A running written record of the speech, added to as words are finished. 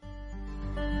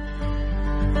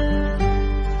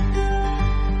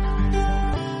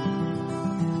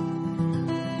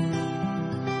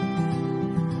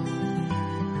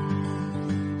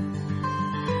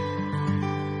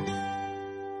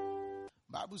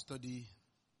study,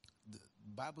 the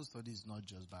Bible study is not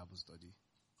just Bible study.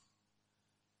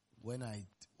 When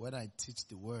I teach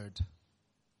the word,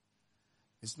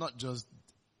 it's not just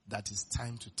that it's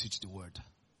time to teach the word.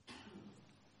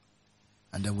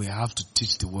 And then we have to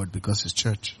teach the word because it's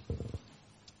church.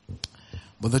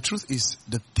 But the truth is,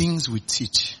 the things we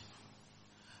teach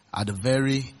are the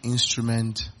very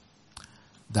instrument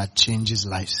that changes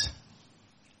lives.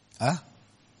 Huh?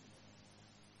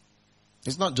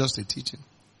 It's not just a teaching.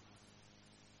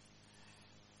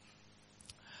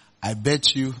 I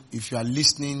bet you, if you are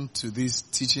listening to these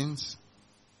teachings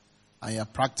and you are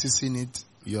practicing it,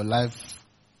 your life,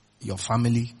 your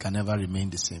family can never remain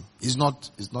the same. It's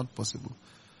not possible.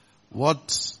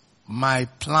 What my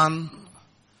plan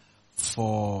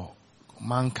for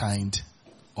mankind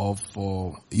or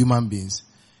for human beings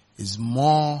is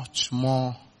much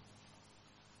more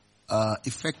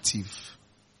effective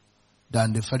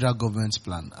than the federal government's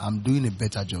plan. I'm doing a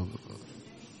better job.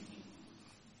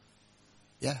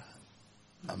 Yeah.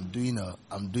 I'm doing a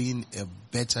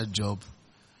better job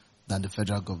than the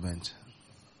federal government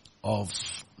of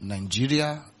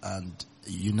Nigeria and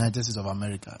United States of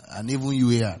America and even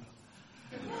UAR.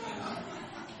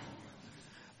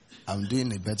 I'm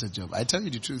doing a better job. I tell you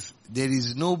the truth. There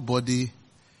is nobody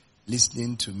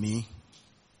listening to me.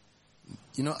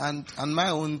 You know, and my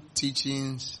own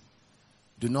teachings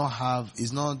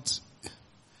is not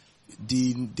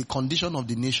the condition of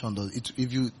the nation.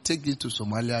 If you take it to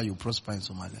Somalia, you prosper in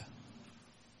Somalia.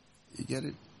 You get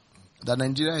it? That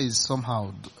Nigeria is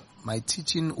somehow, my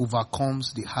teaching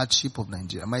overcomes the hardship of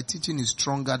Nigeria. My teaching is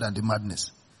stronger than the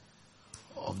madness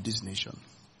of this nation.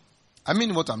 I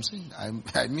mean what I'm saying.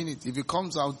 I mean it. If it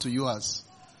comes out to you as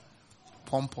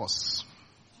pompous,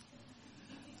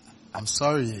 I'm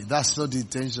sorry, that's not the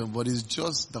intention, but it's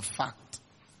just the fact.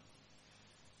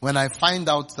 When I find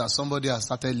out that somebody has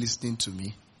started listening to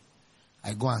me,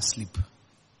 I go and sleep.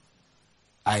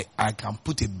 I can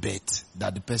put a bet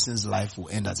that the person's life will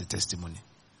end as a testimony.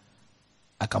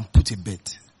 I can put a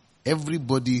bet.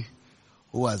 Everybody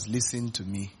who has listened to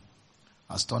me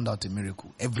has turned out a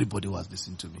miracle. Everybody who has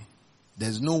listened to me.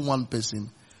 There's no one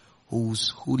person who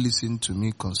listened to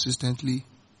me consistently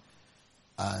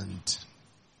and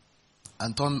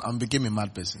became a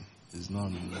mad person. It's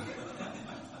not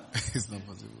it's not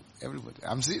possible. Everybody.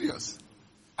 I'm serious.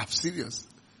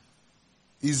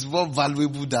 It's more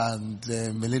valuable than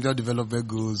the Millennium Development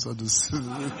Goals. All those.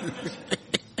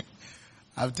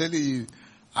 I'm telling you,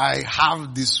 I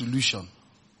have the solution.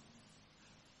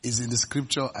 It's in the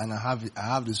scripture, and I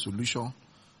have the solution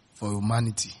for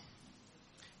humanity.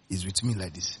 It's with me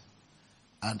like this.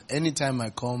 And anytime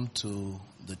I come to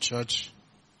the church,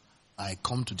 I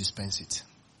come to dispense it.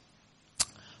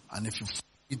 And if you follow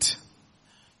it,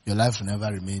 your life will never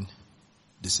remain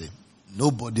the same.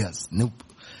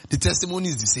 The testimony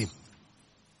is the same.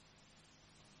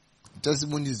 The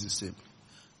testimony is the same.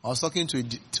 I was talking to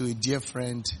a dear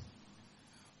friend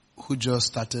who just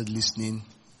started listening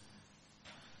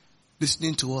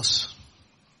to us.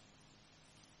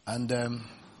 And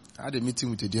I had a meeting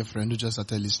with a dear friend who just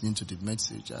started listening to the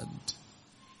message, and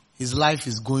his life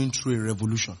is going through a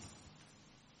revolution.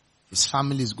 His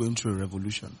family is going through a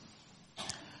revolution.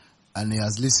 And he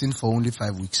has listened for only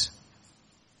 5 weeks.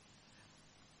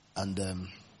 And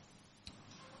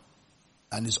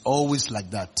it's always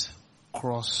like that.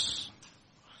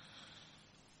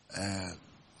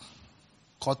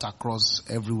 Cut across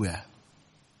everywhere.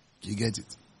 You get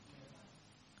it?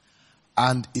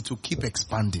 And it will keep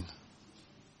expanding.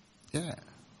 Yeah.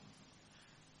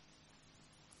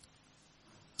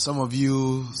 Some of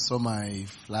you saw my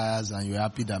flyers and you're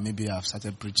happy that maybe I've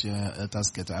started preaching Elder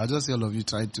Scatter. I'll just see all of you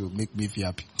try to make me feel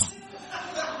happy.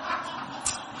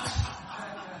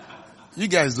 You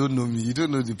guys don't know me. You don't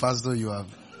know the pastor you have.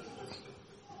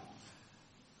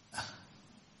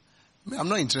 I'm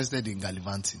not interested in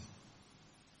gallivanting.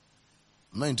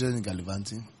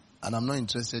 And I'm not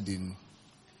interested in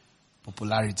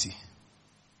popularity.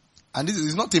 And this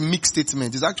is not a mixed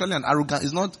statement. It's actually an arrogant.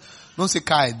 It's not, don't say,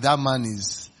 Kai, that man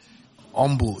is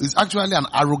humble. It's actually an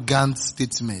arrogant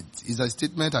statement. It's a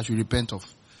statement I should repent of.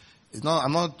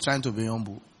 I'm not trying to be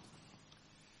humble.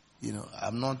 You know,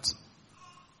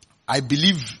 I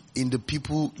believe in the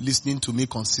people listening to me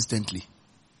consistently.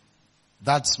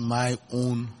 That's my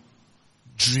own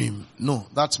dream. No,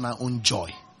 that's my own joy.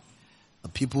 The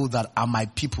people that are my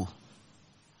people.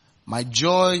 My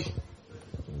joy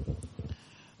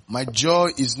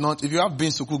is not, if you have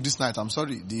beans to cook this night, I'm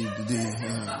sorry,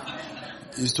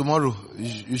 it's tomorrow.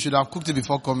 You should have cooked it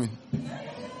before coming.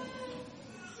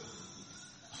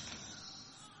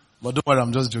 But don't worry,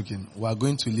 I'm just joking. We are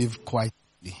going to live quietly.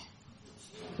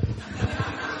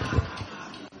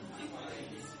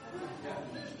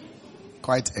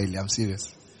 quite early. I'm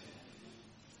serious.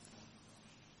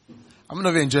 I'm not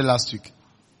even enjoying last week.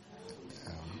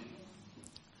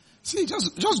 See,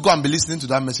 just go and be listening to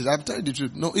that message. I'm telling you the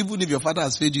truth. No, even if your father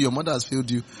has failed you, your mother has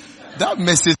failed you, that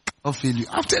message cannot fail you.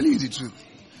 I'm telling you the truth.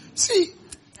 See,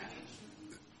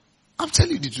 I'm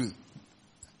telling you the truth.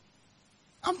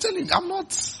 I'm telling you, I'm not.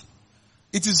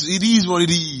 It is what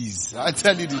it is. I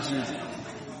tell you the truth.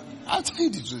 I'll tell you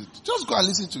the truth. Just go and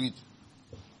listen to it.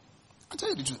 I'll tell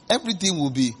you the truth. Everything will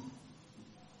be.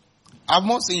 I'm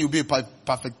not saying you'll be a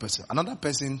perfect person. Another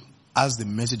person has the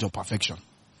message of perfection.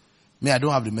 Me, I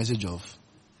don't have the message of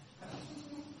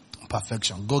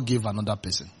perfection. God gave another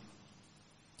person.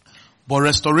 But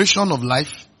restoration of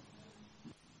life,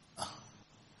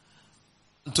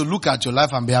 to look at your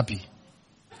life and be happy,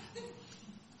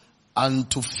 and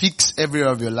to fix every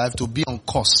area of your life to be on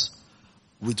course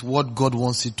with what God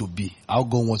wants it to be, how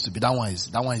God wants to be. That one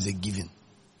is a given.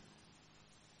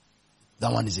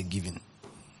 That one is a given.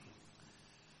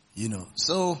 You know,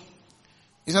 so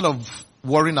instead of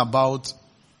worrying about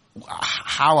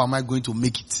how am I going to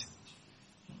make it,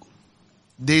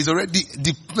 there is already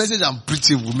the message I'm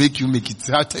preaching will make you make it.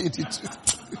 I'll tell you the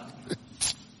truth.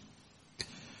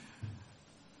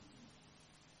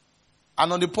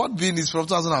 And on the pod bean is from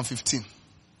 2015.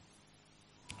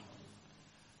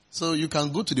 So you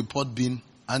can go to the pod bean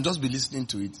and just be listening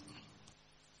to it.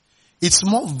 It's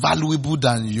more valuable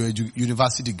than your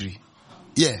university degree.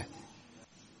 Yeah.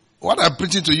 What I'm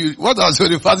preaching to you, what has your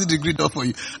university degree done for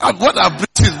you? And what I'm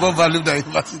preaching is more valuable than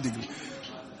university degree.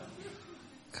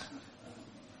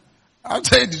 I'm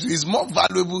telling you, it's more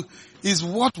valuable. Is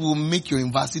what will make your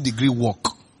university degree work,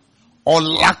 or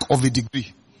lack of a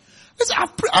degree. Listen,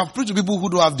 I've preached to people who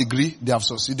don't have degree, they have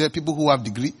succeeded. People who have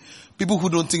degree, people who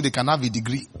don't think they can have a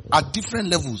degree at different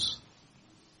levels.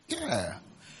 Yeah,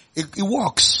 it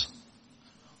works.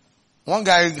 One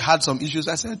guy had some issues.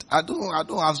 I said, I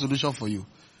don't have solution for you.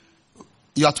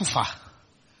 You are too far.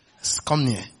 Come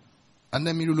near. And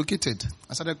then he relocated.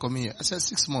 I started coming here. I said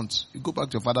 6 months. You go back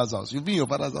to your father's house. You've been in your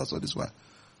father's house all this while.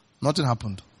 Nothing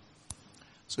happened.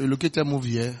 So he relocated, moved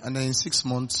here, and then in 6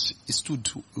 months he stood.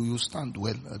 You stand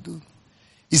well. I do.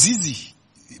 It's easy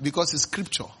because it's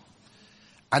scripture,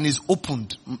 and it's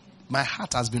opened. My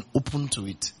heart has been opened to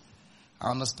it.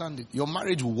 I understand it. Your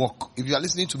marriage will work. If you are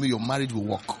listening to me, your marriage will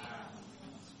work.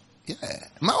 Yeah,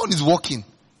 my own is working,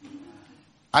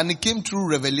 and it came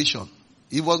through revelation.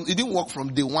 It didn't work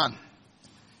from day one.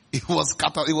 It was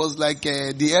scattered. It was like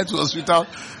the earth was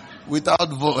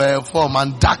without form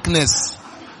and darkness.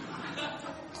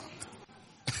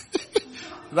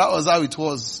 That was how it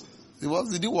was.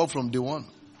 It didn't work from day one.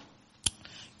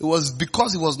 It was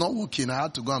because it was not working. I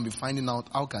had to go and be finding out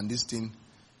how can this thing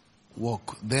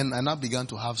work. Then I now began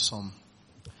to have some.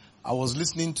 I was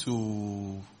listening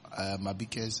to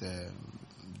Mabike's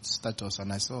status,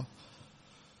 and I saw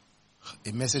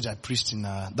a message I preached in.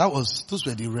 Those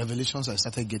were the revelations I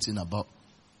started getting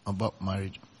about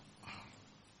marriage.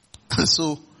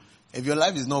 So, if your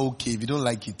life is not okay, if you don't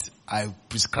like it, I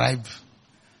prescribe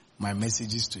my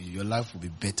messages to you. Your life will be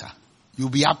better. You'll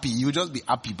be happy. You'll just be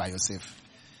happy by yourself.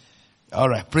 All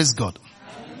right, praise God.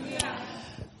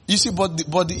 You see, but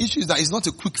the issue is that it's not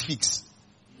a quick fix.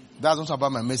 That's not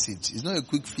about my message. It's not a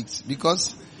quick fix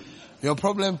because your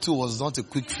problem too was not a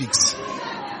quick fix.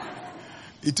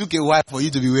 It took a while for you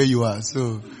to be where you are.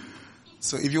 So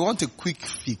if you want a quick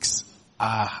fix,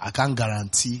 I can't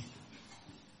guarantee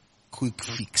quick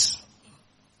fix.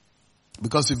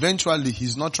 Because eventually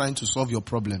he's not trying to solve your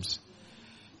problems.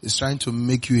 He's trying to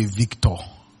make you a victor.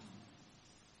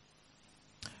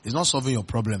 He's not solving your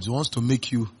problems. He wants to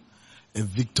make you a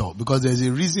victor. Because there's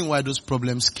a reason why those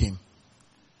problems came.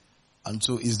 And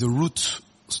so it's the root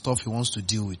stuff he wants to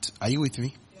deal with. Are you with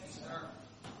me? Yes, sir.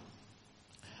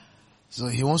 So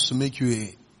he wants to make you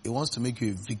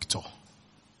a victor.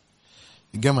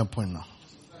 You get my point now?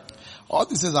 All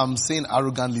this is I'm saying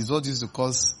arrogantly is what used to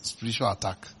cause spiritual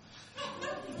attack.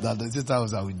 That the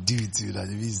times I will deal with you, that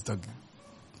if he's talking.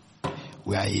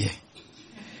 We are here.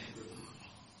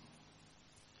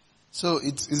 So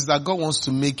it's that God wants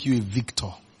to make you a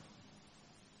victor.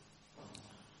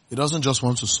 He doesn't just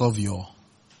want to solve your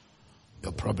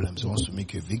problems. He wants to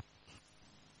make you a victor.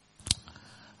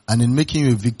 And in making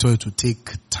you a victor, it will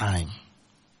take time.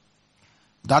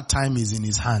 That time is in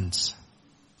his hands.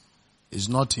 It's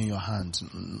not in your hands.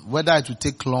 Whether it will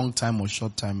take long time or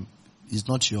short time is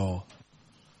not your...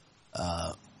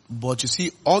 but you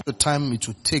see, all the time it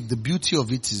will take, the beauty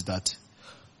of it is that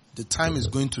the time is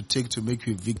going to take to make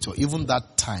you a victor. Even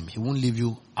that time, he won't leave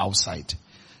you outside.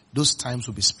 Those times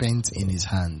will be spent in his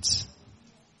hands.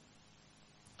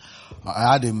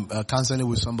 I had a counseling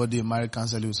with somebody, a married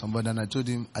counseling with somebody, and I told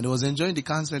him, and he was enjoying the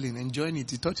counseling, enjoying it.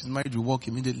 He thought his marriage would work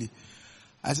immediately.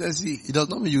 I said, see, it does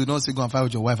not mean you will not say go and fight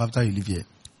with your wife after you leave here.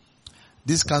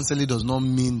 This counseling does not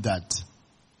mean that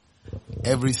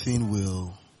everything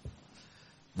will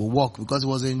work, because he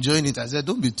was enjoying it. I said,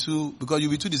 don't be too, because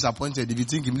you'll be too disappointed if you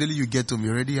think immediately you get home,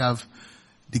 you already have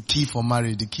the key for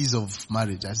marriage, the keys of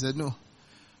marriage. I said, no.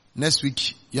 Next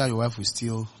week, you and your wife will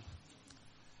still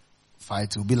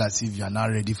fight. It will be like if you are not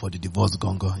ready for the divorce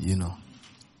gongo, you know.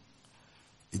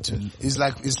 It's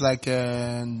like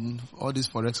all this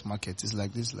forex market. It's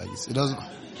like this, like this. It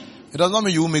does not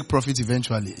mean you will make profit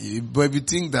eventually. But if you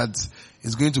think that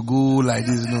it's going to go like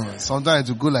this, no. Sometimes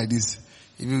it will go like this.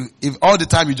 If all the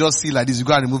time you just see like this, you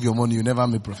go and remove your money, you never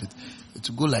make profit. It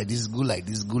will go like this, go like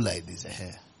this, go like this.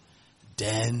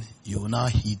 Then you will now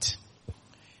hit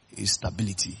a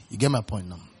stability. You get my point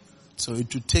now? So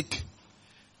it will take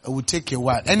a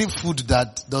while. Any food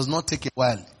that does not take a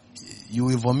while, you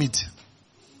will vomit.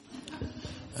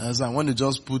 So when you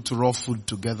just put raw food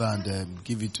together and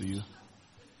give it to you,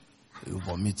 you will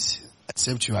vomit.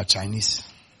 Except you are Chinese.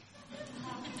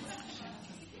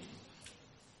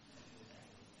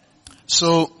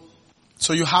 So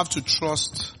you have to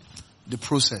trust the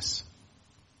process.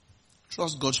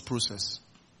 Trust God's process.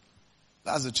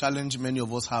 That's the challenge many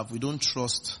of us have. We don't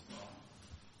trust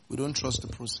the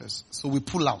process. So we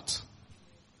pull out.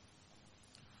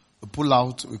 We pull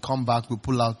out, we come back, we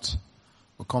pull out,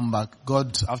 we come back.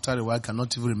 God, after a while,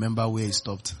 cannot even remember where he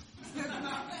stopped.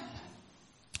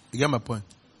 You get my point?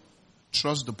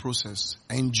 Trust the process.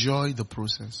 Enjoy the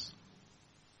process.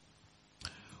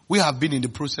 We have been in the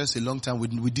process a long time.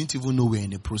 We didn't even know we're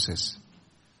in the process.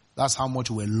 That's how much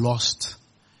we're lost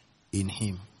in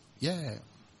him. Yeah.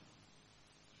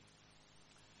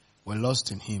 We're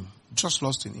lost in him. Just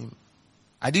lost in him.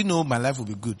 I didn't know my life would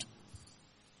be good.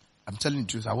 I'm telling you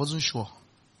the truth. I wasn't sure.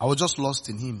 I was just lost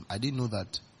in him. I didn't know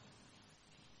that,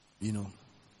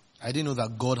 I didn't know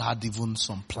that God had even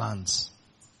some plans.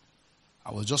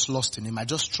 I was just lost in him. I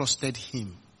just trusted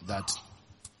him that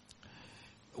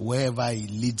wherever he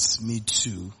leads me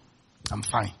to, I'm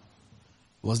fine. It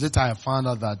was later I found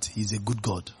out that he's a good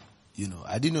God.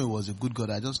 I didn't know he was a good God.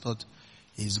 I just thought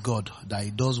he's God, that he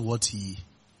does what he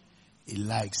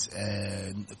likes.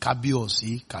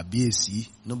 Kabiesi.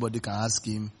 Nobody can ask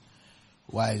him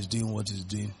why he's doing what he's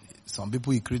doing. Some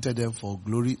people he created them for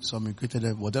glory. Some he created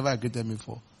them, whatever he created me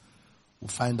for. We'll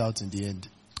find out in the end.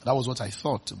 That was what I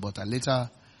thought. But I later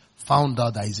found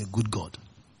out that he's a good God.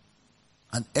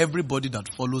 And everybody that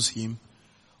follows him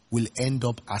will end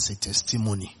up as a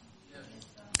testimony.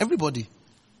 Everybody.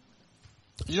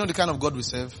 You know the kind of God we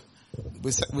serve?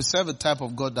 We serve a type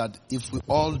of God that if we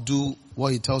all do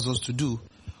what he tells us to do,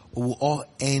 we will all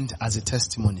end as a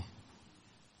testimony.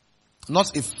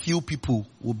 Not a few people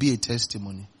will be a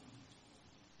testimony.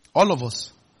 All of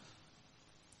us.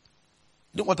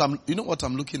 You know what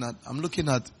I'm looking at? I'm looking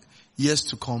at years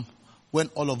to come when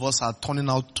all of us are turning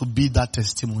out to be that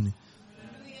testimony.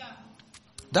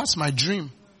 That's my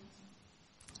dream.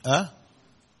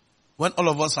 When all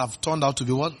of us have turned out to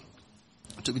be what?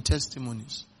 To be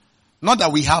testimonies. Not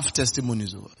that we have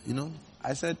testimonies,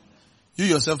 I said, you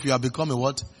yourself, you have become a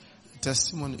what?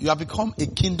 Testimony. You have become a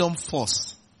kingdom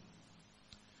force.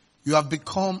 You have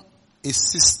become a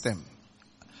system.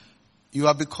 You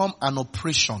have become an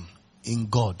operation in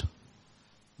God.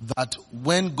 That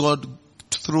when God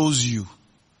throws you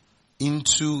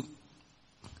into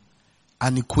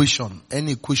an equation,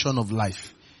 any equation of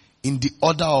life, in the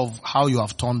order of how you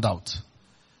have turned out,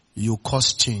 you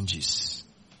cause changes.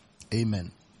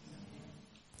 Amen.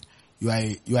 You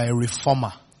are a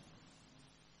reformer.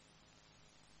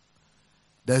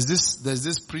 There's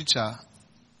this preacher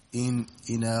in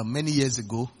many years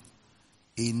ago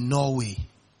in Norway.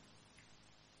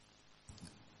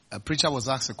 A preacher was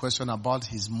asked a question about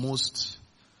his most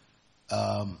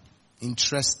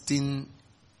interesting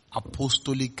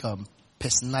apostolic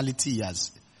personality he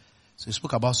has. So he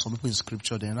spoke about some people in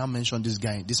scripture. Then I mentioned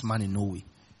this man in Norway.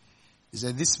 He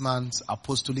said this man's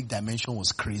apostolic dimension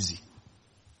was crazy.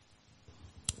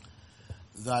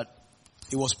 That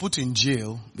he was put in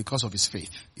jail because of his faith.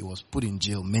 He was put in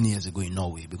jail many years ago in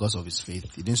Norway because of his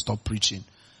faith. He didn't stop preaching.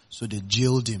 So they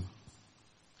jailed him.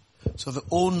 So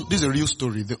this is a real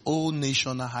story. The whole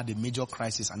nation had a major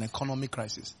crisis, an economic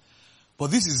crisis.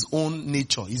 But this is his own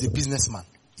nature. He's a businessman.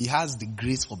 He has the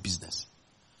grace for business.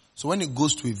 So when he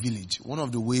goes to a village, one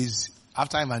of the ways,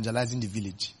 after evangelizing the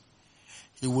village,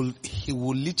 he will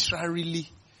literally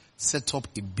set up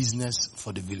a business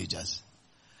for the villagers.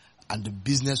 And the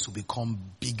business will become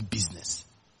big business.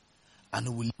 And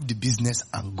he will leave the business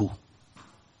and go.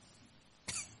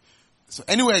 So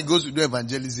anywhere he goes to do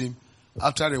evangelism,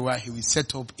 after a while he will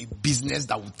set up a business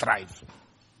that will thrive.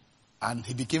 And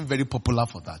he became very popular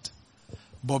for that.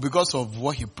 But because of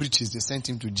what he preaches, they sent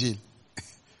him to jail.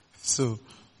 So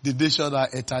the nation had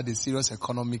entered a serious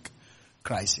economic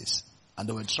crisis. And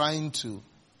they were trying to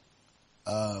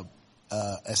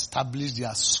establish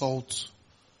their salt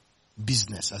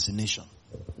business as a nation.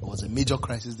 It was a major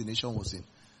crisis the nation was in.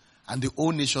 And the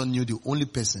whole nation knew the only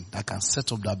person that can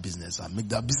set up that business and make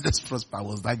that business prosper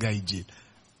was that guy in jail.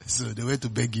 So they went to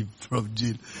beg him from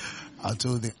jail.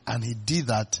 And he did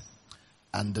that.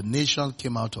 And the nation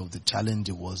came out of the challenge.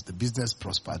 It was the business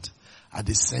prospered. And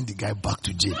they sent the guy back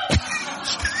to jail.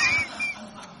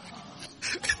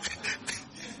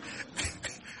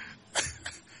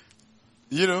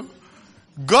 You know,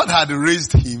 God had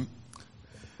raised him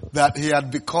that he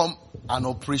had become an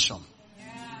operation.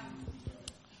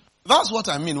 That's what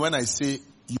I mean when I say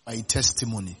you are a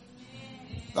testimony.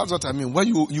 That's what I mean. When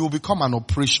you will become an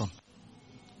operation.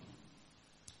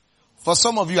 For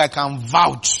some of you, I can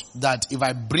vouch that if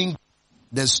I bring,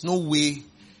 there's no way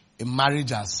a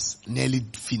marriage has nearly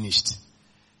finished.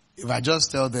 If I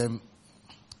just tell them,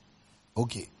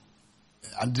 okay,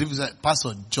 and they say,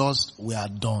 Pastor, just we are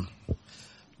done.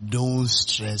 Don't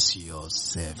stress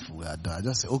yourself. We are done. I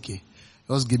just say, okay,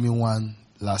 just give me one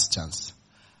last chance.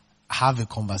 Have a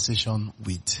conversation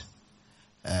with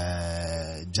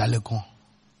Jalekon,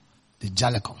 the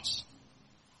Jalekons,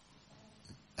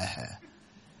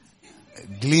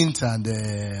 Glint and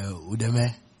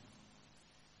Udeme,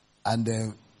 and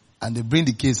they bring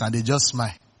the case and they just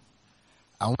smile.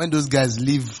 And when those guys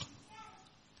leave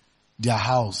their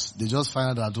house, they just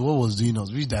find out that what was doing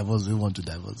us, which divorce we want to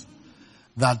divorce.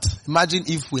 That imagine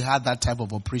if we had that type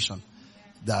of operation,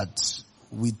 that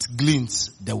with Glint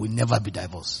there will never be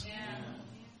divorce.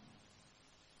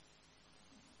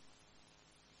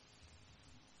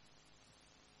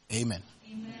 Amen.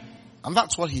 Amen. And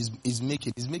that's what he's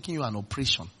making. He's making you an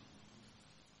operation.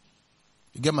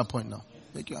 You get my point now?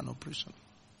 Make you an operation.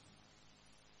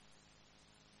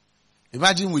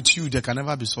 Imagine with you, there can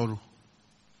never be sorrow.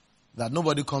 That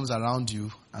nobody comes around you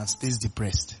and stays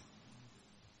depressed.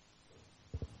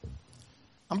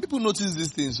 And people notice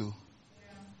these things. So.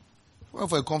 I went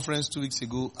for a conference 2 weeks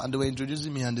ago and they were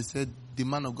introducing me and they said, the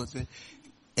man of God said,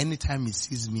 anytime he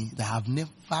sees me, that I have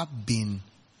never been.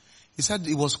 He said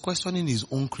he was questioning his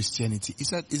own Christianity. He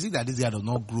said, is it that this guy does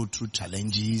not grow through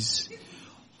challenges?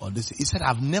 Or this? He said,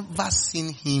 I've never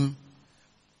seen him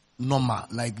normal,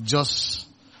 like just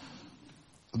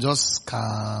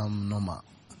calm, normal.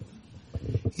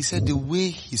 He said the way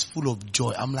he's full of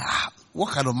joy. I'm like,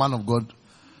 what kind of man of God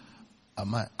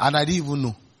am I? And I didn't even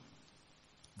know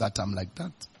that I'm like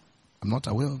that. I'm not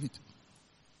aware of it.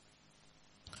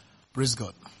 Praise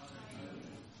God.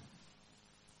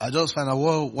 I just find out,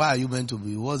 why are you meant to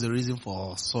be? What's the reason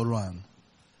for sorrow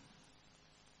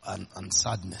and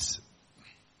sadness?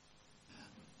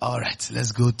 All right,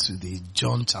 let's go to the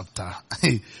John chapter.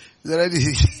 Is it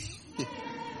ready?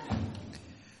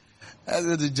 Let's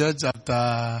go to John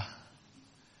chapter.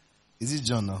 Is it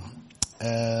John now?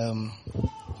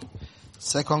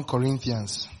 2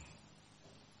 Corinthians.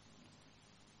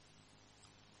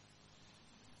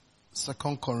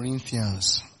 2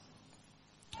 Corinthians.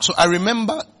 So I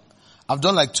remember I've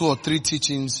done like 2 or 3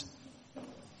 teachings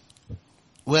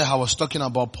where I was talking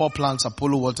about Paul plants,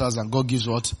 Apollo waters, and God gives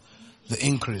what? The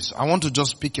increase. I want to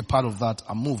just pick a part of that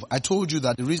and move. I told you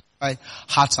that the reason why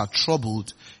hearts are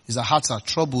troubled is that hearts are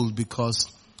troubled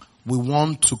because we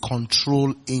want to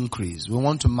control increase. We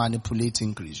want to manipulate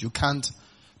increase. You can't,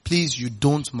 please, you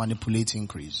don't manipulate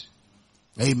increase.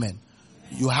 Amen.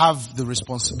 You have the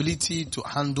responsibility to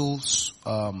handle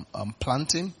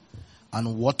planting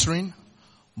and watering,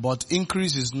 but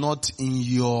increase is not in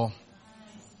your,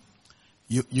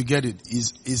 you get it,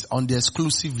 is on the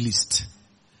exclusive list.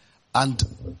 And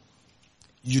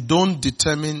you don't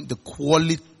determine the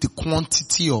quality, the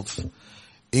quantity of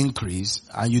increase,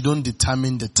 and you don't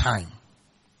determine the time.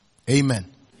 Amen.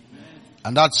 Amen.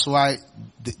 And that's why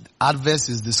the harvest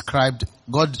is described,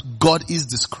 God is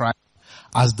described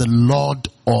as the Lord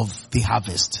of the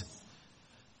harvest.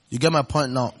 You get my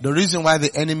point now? The reason why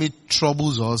the enemy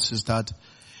troubles us is that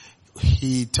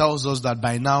he tells us that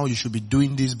by now you should be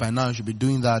doing this, by now you should be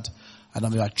doing that,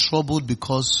 and we are troubled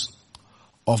because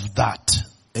of that.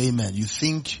 Amen. You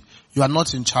think you are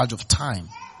not in charge of time.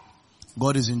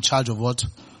 God is in charge of what?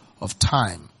 Of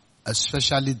time.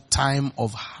 Especially time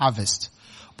of harvest.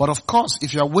 But of course,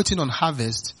 if you are waiting on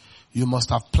harvest, you must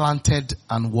have planted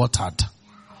and watered.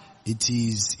 It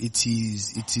is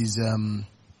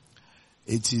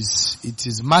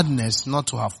madness not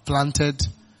to have planted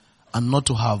and not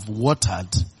to have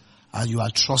watered and you are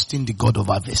trusting the God of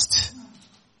harvest.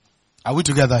 Are we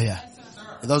together here?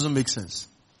 It doesn't make sense.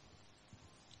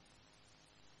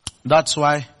 That's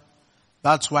why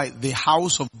the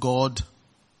house of God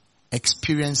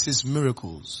experiences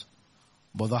miracles.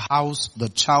 But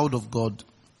the child of God,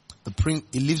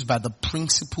 it lives by the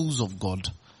principles of God.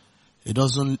 It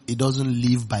doesn't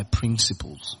live by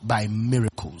principles, by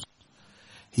miracles.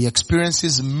 He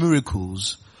experiences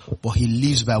miracles, but he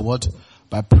lives by what?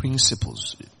 By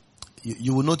principles.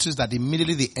 You will notice that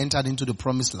immediately they entered into the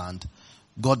promised land,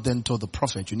 God then told the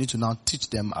prophet, you need to now teach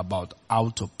them about how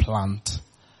to plant.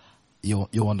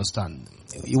 You understand?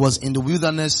 It was in the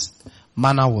wilderness,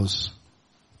 manna was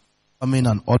coming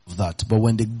and all of that. But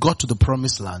when they got to the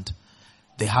promised land,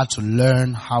 they had to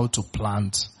learn how to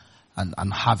plant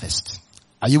and harvest.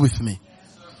 Are you with me?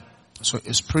 So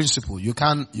it's principle. You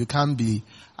can't be,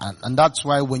 and that's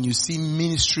why when you see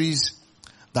ministries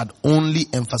that only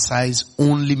emphasize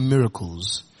only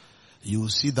miracles, you will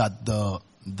see that the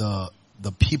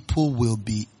people will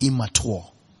be immature.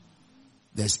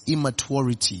 There's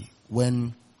immaturity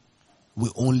when we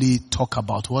only talk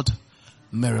about what?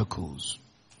 Miracles.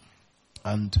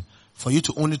 And for you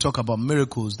to only talk about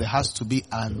miracles, there has to be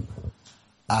an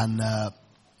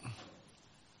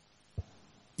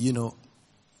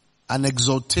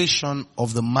exaltation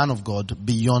of the man of God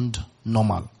beyond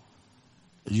normal.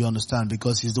 You understand?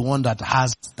 Because he's the one that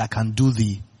can do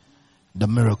the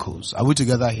miracles. Are we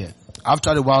together here?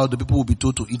 After a while, the people will be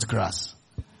told to eat grass.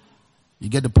 You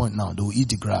get the point now. They will eat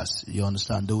the grass. You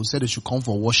understand? They will say they should come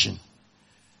for washing.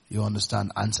 You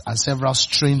understand? And several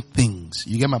strange things.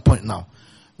 You get my point now?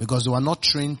 Because they were not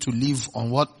trained to live on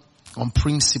what? On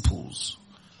principles.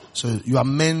 So you are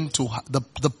meant to,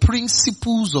 the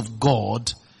principles of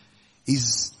God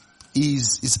is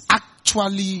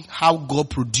actually how God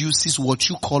produces what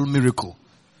you call miracle.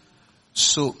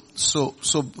 So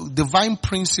divine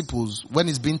principles, when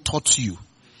it's being taught to you,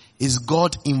 is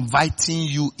God inviting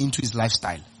you into his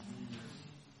lifestyle.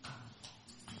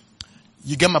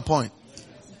 You get my point?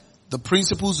 The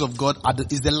principles of God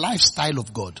is the lifestyle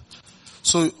of God.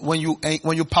 So when you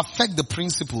perfect the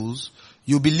principles,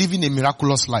 you'll be living a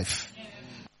miraculous life.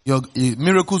 Your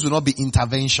miracles will not be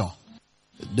intervention.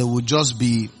 They will just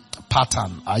be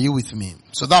pattern. Are you with me?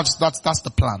 So that's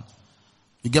the plan.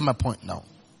 You get my point now?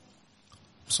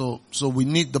 So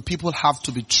the people have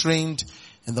to be trained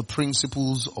in the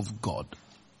principles of God.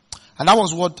 And that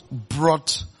was what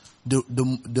brought the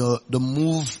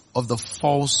move of the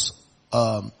false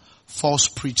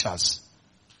preachers.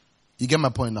 You get my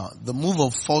point now? The move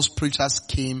of false preachers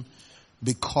came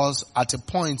because at a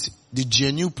point the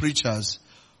genuine preachers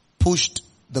pushed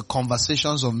the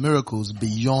conversations of miracles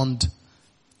beyond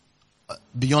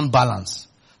balance.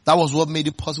 That was what made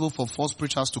it possible for false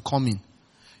preachers to come in.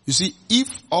 You see,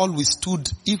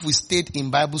 if we stayed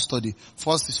in Bible study,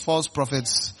 false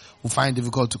prophets will find it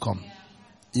difficult to come.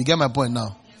 You get my point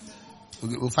now?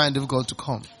 We'll find it difficult to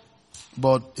come.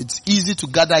 But it's easy to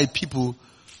gather a people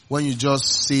when you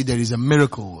just say there is a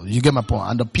miracle. You get my point?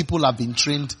 And the people have been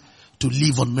trained to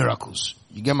live on miracles.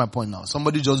 You get my point now?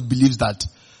 Somebody just believes that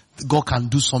God can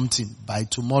do something by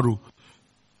tomorrow.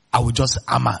 I will just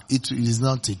hammer. It is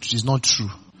not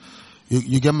true.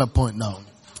 You get my point now?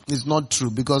 It's not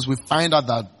true, because we find out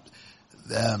that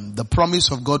the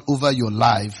promise of God over your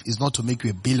life is not to make you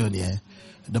a billionaire.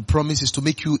 The promise is to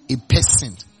make you a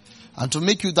person. And to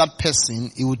make you that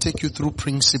person, it will take you through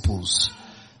principles.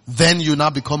 Then you now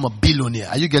become a billionaire.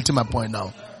 Are you getting my point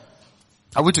now?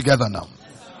 Are we together now?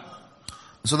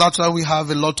 So that's why we have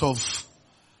a lot of,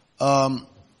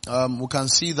 we can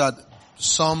see that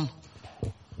some,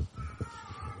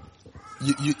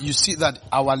 you see that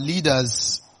our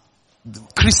leaders,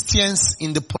 Christians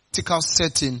in the political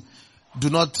setting, do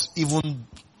not even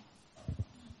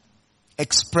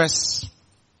express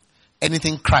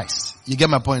anything Christ. You get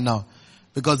my point now?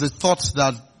 Because they thought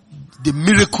that the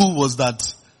miracle was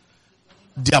that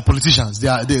they are politicians. They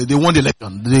won the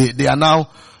election. They are now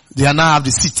have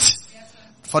the seat.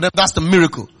 For them, that's the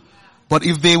miracle. But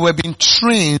if they were being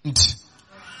trained,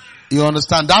 you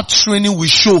understand, that training will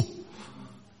show.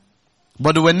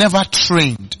 But they were never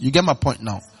trained. You get my point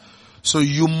now? So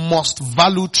you must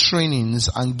value trainings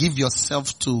and give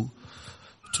yourself to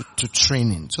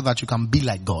training so that you can be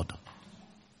like God.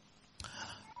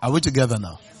 Are we together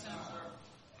now?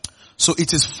 So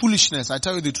it is foolishness. I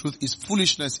tell you the truth, it's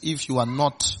foolishness if you are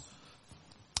not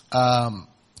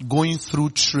going through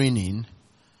training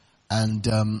and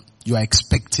you are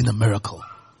expecting a miracle.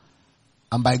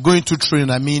 And by going through training,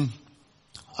 I mean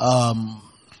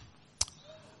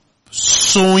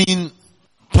sowing,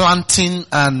 planting,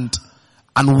 and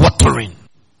watering.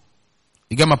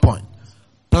 You get my point?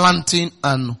 planting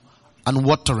and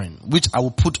watering, which I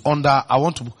will put under, I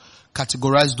want to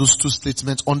categorize those two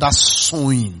statements under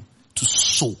sowing, to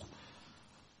sow.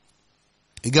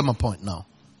 You get my point now?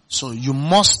 So you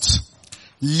must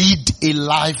lead a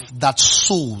life that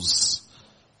sows.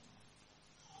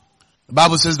 The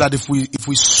Bible says that if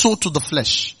we sow to the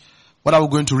flesh, what are we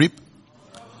going to reap?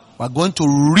 We are going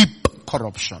to reap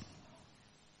corruption.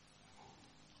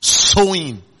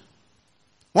 Sowing.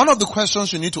 One of the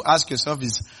questions you need to ask yourself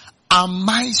is, am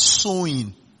I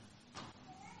sowing?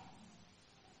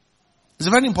 It's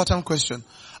a very important question.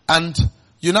 And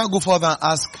you now go further and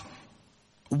ask,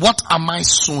 what am I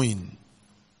sowing?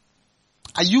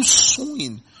 Are you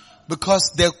sowing?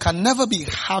 Because there can never be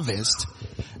harvest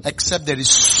except there is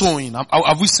sowing.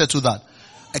 Have we said to that?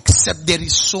 Except there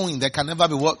is sowing, there can never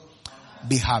be what?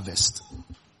 Be harvest.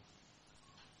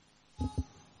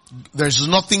 There is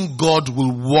nothing God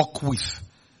will work with.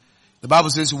 The Bible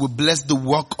says He will bless the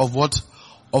work of what?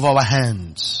 Of our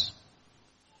hands.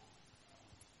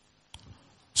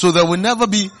 So there will never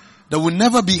be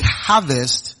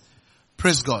harvest.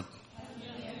 Praise God.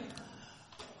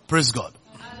 Praise God.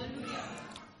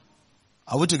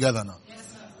 Are we together now? Yes,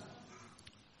 sir.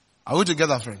 Are we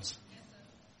together, friends? Yes, sir.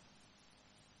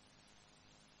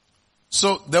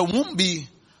 So there won't be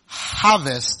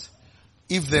harvest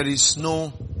if there is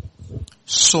no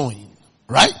sowing.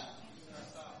 Right? Yes,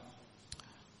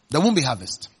 there won't be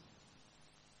harvest.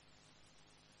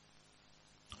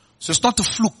 So it's not a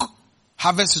fluke.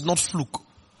 Harvest is not fluke.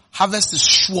 Harvest is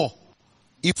sure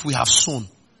if we have sown.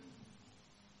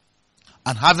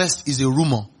 And harvest is a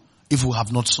rumor if we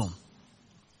have not sown.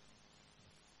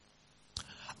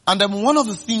 And then one of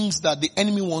the things that the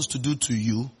enemy wants to do to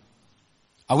you,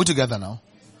 are we together now?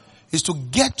 Is to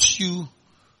get you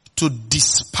to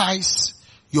despise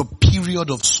your period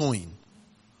of sowing.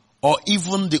 Or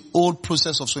even the old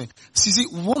process of sowing. See,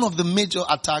 one of the major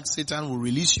attacks Satan will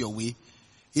release your way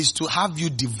is to have you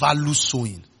devalue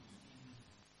sowing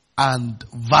and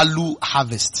value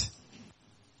harvest.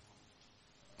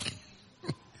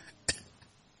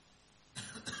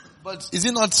 But is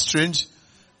it not strange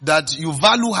that you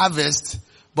value harvest,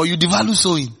 but you devalue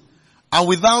sowing? And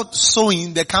without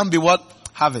sowing, there can't be what?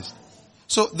 Harvest.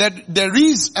 So there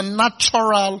is a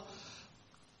natural,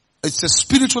 it's a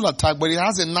spiritual attack, but it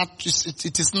has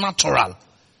it is natural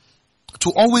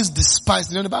to always despise.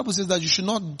 The Bible says that you should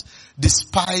not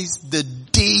despise the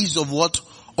days of what?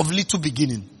 Of little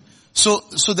beginning. So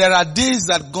there are days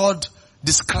that God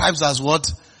describes as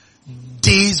what?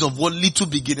 Days of what? Little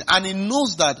beginning. And He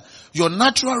knows that your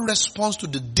natural response to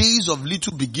the days of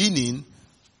little beginning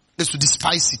is to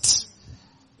despise it.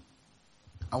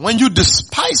 And when you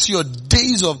despise your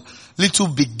days of little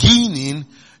beginning,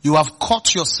 you have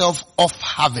cut yourself off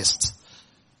harvest.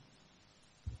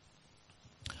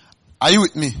 Are you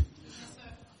with me? Yes, sir.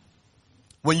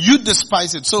 When you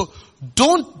despise it. So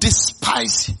don't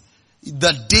despise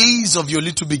the days of your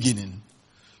little beginning.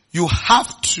 You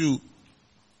have to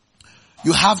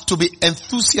be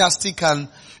enthusiastic, and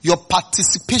your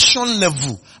participation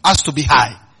level has to be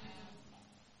high.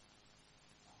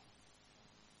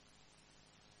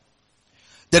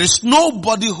 There is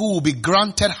nobody who will be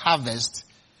granted harvest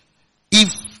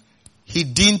if he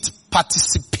didn't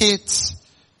participate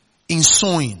in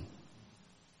sowing.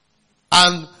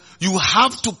 And you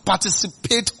have to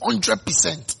participate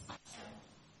 100%.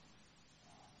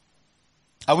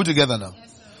 Are we together now?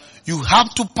 Yes, sir. You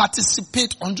have to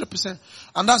participate 100%.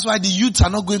 And that's why the youths are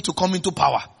not going to come into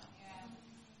power.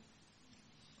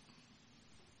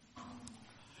 Yeah.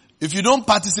 If you don't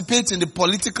participate in the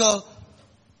political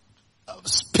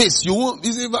space, you won't.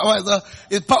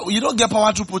 You don't get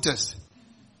power through protest.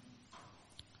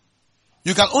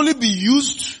 You can only be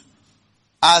used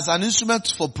as an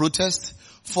instrument for protest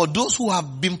for those who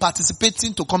have been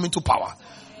participating to come into power.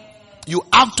 You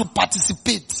have to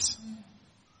participate.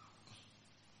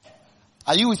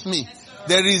 Are you with me? Yes,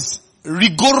 there is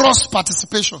rigorous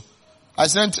participation. I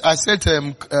sent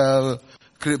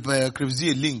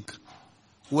Krivzi a link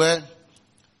where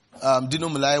Dino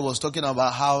Malai was talking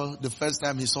about how the first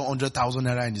time he saw 100,000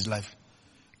 naira in his life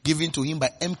given to him by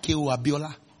MKO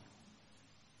Abiola.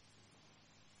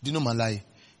 Dino Malai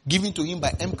given to him by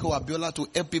MKO Abiola to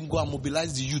help him go and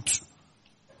mobilize the youth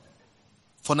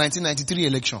for 1993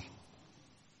 election.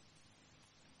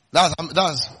 That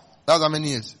was how many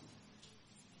years?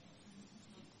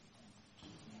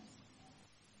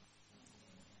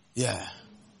 Yeah.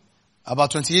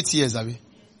 About 28 years, Abi.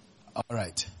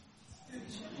 Alright.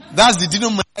 That's the Dino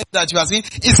Malai that you are saying.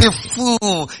 He's a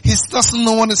fool. He doesn't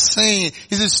know what he's saying.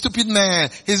 He's a stupid man.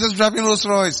 He's just driving Rolls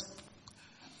Royce.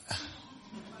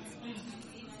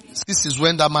 This is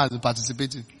when that man is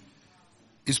participating.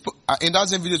 In that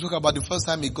same video, he spoke about the first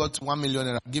time he got 1 million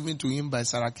naira given to him by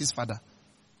Saraki's father.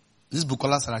 This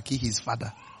Bukola Saraki, his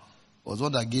father, was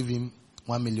one that gave him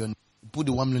 1 million. He put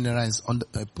the 1 million naira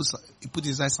he put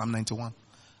inside Psalm 91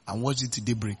 and watched it till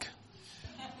daybreak.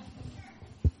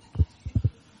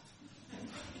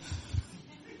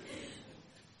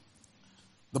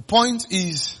 The point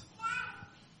is,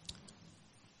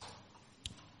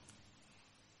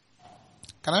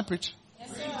 can I preach?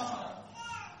 Yes, sir.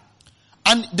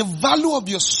 And the value of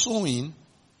your sowing,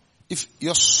 if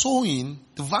you're sowing,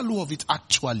 the value of it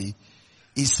actually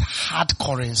is hard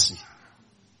currency.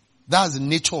 That's the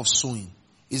nature of sowing.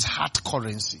 It's hard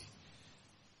currency.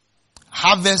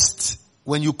 Harvest,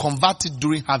 when you convert it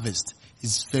during harvest,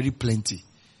 is very plenty.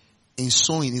 In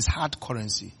sowing, it's hard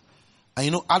currency. And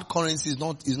you know, hard currency is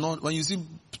not, when you see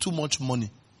too much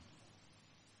money,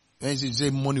 when you say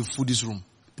money fill this room,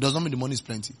 it does not mean the money is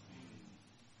plenty.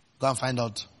 Go and find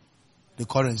out the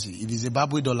currency. If it's a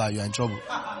Zimbabwe dollar, you're in trouble.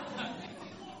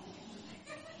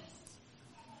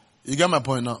 You get my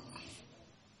point now?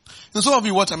 And some of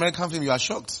you watch American film, you are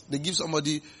shocked. They give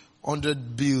somebody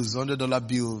 $100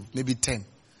 bill, maybe 10,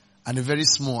 and they're very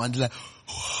small, and they're like,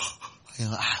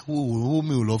 who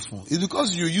me love for? It's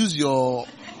because you use your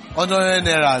 100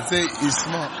 naira and say it's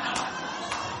small.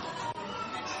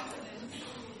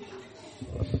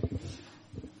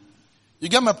 You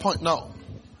get my point now?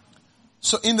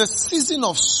 So in the season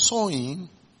of sowing,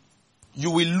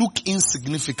 you will look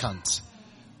insignificant,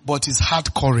 but it's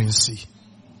hard currency.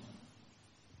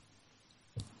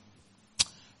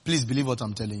 Please believe what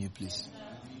I'm telling you, please.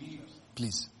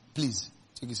 Please,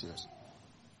 take it serious.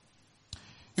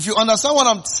 If you understand what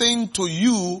I'm saying to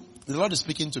you, the Lord is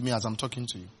speaking to me as I'm talking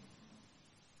to you.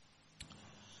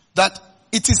 That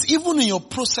it is even in your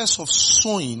process of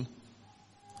sowing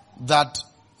that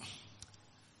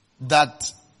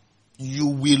you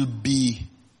will be,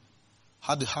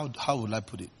 how will I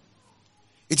put it?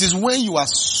 It is when you are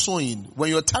sowing, when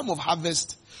your time of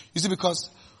harvest, you see, because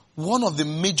one of the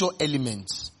major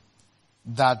elements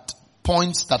that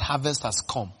points that harvest has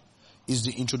come is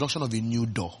the introduction of a new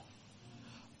door.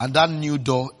 And that new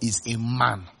door is a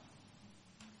man.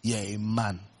 Yeah, a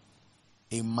man.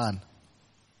 A man.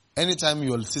 Anytime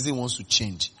your season wants to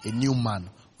change, a new man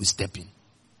will step in.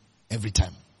 Every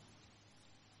time.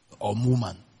 Or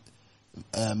woman.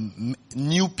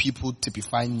 New people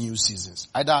typify new seasons.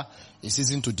 Either a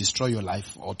season to destroy your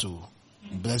life or to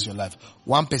bless your life.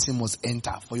 One person must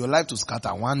enter. For your life to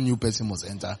scatter, one new person must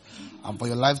enter. And for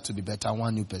your life to be better,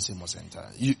 one new person must enter.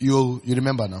 You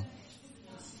remember now?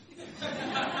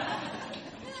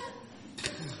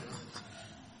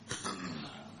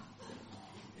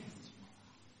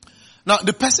 Now,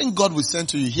 the person God will send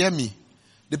to you, hear me.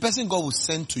 The person God will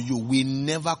send to you will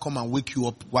never come and wake you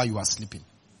up while you are sleeping.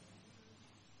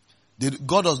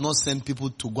 God does not send people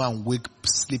to go and wake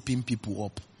sleeping people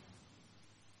up.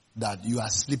 That you are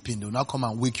sleeping, they will not come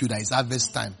and wake you that it's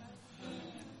harvest time.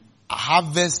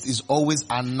 Harvest is always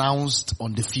announced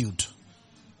on the field.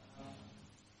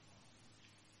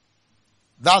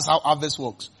 That's how harvest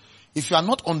works. If you are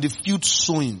not on the field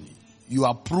sowing, you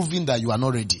are proving that you are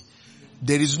not ready.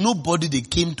 There is nobody they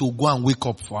came to go and wake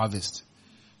up for harvest.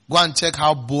 Go and check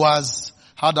how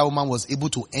that woman was able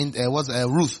to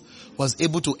Ruth was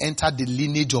able to enter the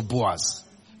lineage of Boaz.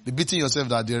 Be beating yourself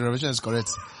that the revelation is correct.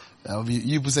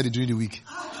 You people said it during the week.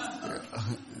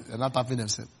 They're not tapping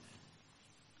themselves.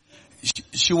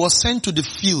 She was sent to the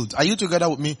field. Are you together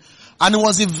with me? And it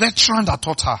was a veteran that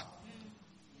taught her.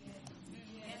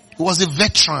 It was a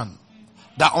veteran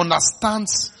that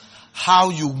understands how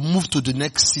you move to the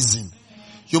next season.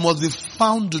 You must be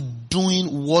found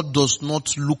doing what does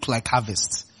not look like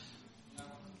harvest.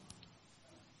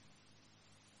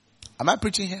 Am I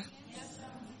preaching here?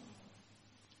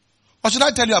 Or should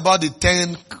I tell you about the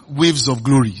 10 waves of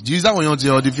glory? Do you use that one or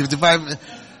the 55?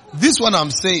 This one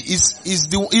I'm saying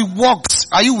it works.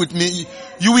 Are you with me?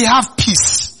 You will have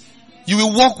peace. You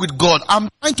will walk with God. I'm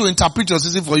trying to interpret your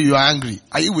season for you. You are angry.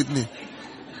 Are you with me?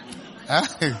 Huh?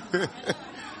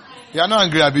 You are not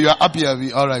angry, Abby. You are happy,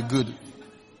 Abby. Alright, good.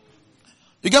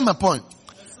 You get my point?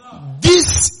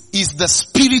 This is the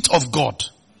Spirit of God.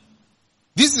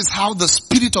 This is how the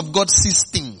Spirit of God sees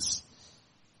things.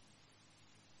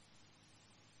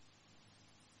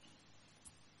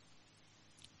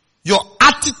 Your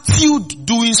attitude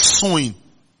doing sowing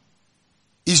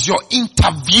is your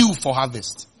interview for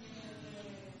harvest.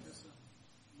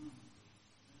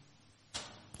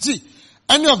 See,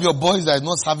 any of your boys that is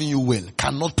not serving you well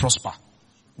cannot prosper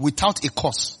without a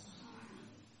cause.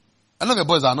 Any of your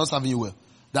boys that are not serving you well,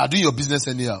 that are doing your business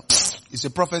anyhow, it's a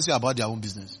prophecy about their own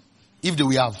business. If they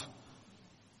will have.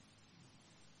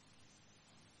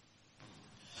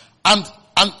 And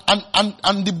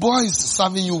the boy is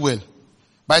serving you well.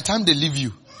 By the time they leave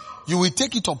you, you will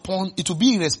take it upon, it will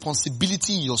be a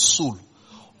responsibility in your soul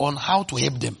on how to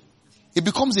help them. It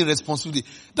becomes a responsibility.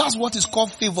 That's what is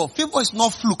called favor. Favor is not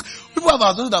fluke. People have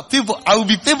assumed that favor, I will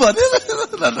be favored.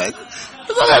 It's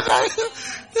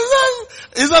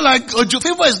not like,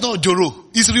 favor is not Joro.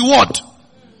 It's reward.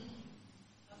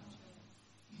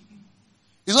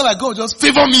 It's not like God just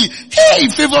favor me. Hey,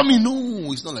 favor me.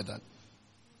 No, it's not like that.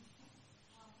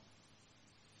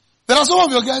 There are some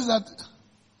of your guys that,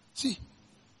 see,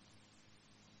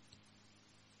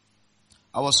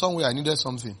 I was somewhere, I needed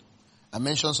something. I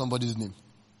mentioned somebody's name.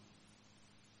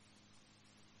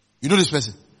 You know this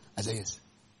person? I said yes.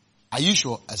 Are you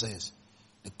sure? I said yes.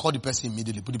 They called the person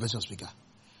immediately, put the person on speaker.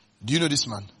 Do you know this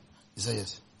man? He said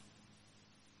yes.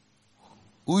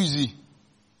 Who is he?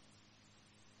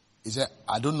 He said,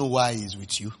 I don't know why he's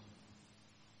with you.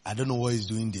 I don't know what he's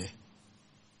doing there.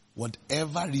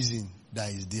 Whatever reason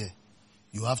that is there,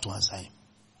 you have to answer him.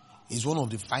 He's one of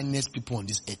the finest people on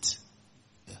this earth.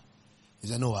 Yeah. He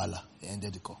said, no, Allah. He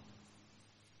ended the call.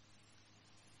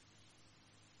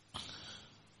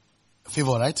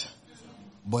 Favor, right? Yes,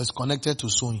 but it's connected to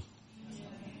sowing.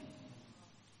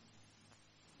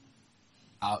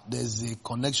 There's a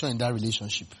connection in that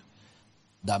relationship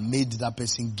that made that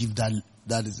person give that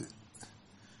is it.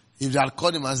 If they had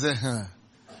called him and said,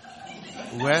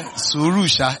 well,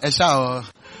 Surusha, Esha,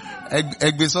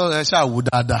 Egbeso, Esha,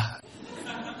 Wudada.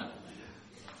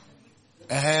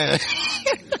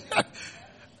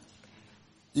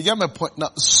 You get my point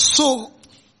now. So,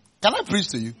 can I preach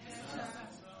to you?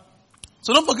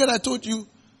 So don't forget I told you,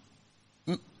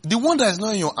 the one that is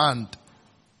not in your hand,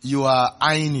 you are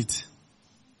eyeing it.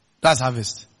 That's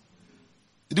harvest.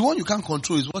 The one you can't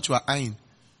control is what you are eyeing.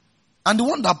 And the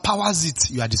one that powers it,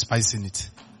 you are despising it.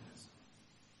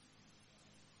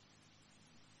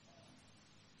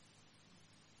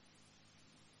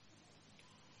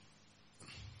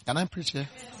 Can I preach here?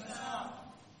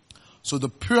 So the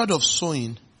period of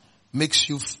sowing makes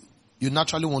you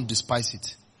naturally won't despise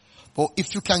it. But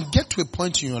if you can get to a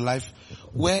point in your life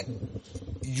where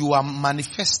you are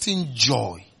manifesting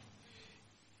joy,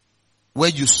 where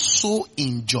you sow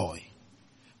in joy,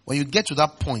 when you get to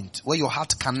that point where your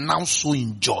heart can now sow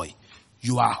in joy,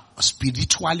 you are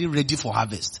spiritually ready for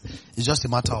harvest. It's just a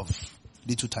matter of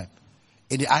little time.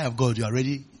 In the eye of God, you are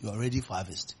ready for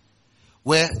harvest.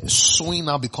 Where sowing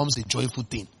now becomes a joyful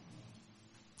thing.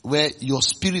 Where your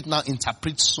spirit now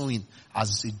interprets sowing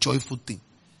as a joyful thing.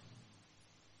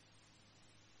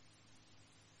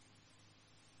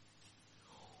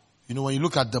 You know, when you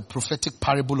look at the prophetic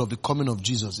parable of the coming of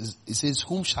Jesus, it says,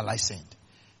 whom shall I send?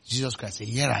 Jesus Christ said,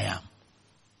 here I am.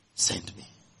 Send me.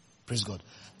 Praise God.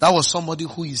 That was somebody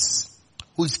who is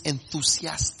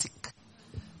enthusiastic.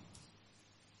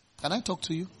 Can I talk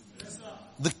to you? Yes, sir.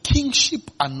 The kingship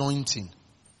anointing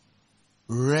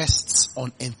rests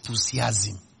on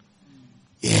enthusiasm.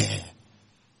 Yeah.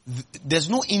 There's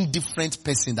no indifferent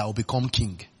person that will become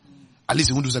king. At least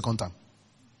he won't do second time.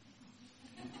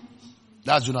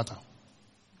 That's Jonathan.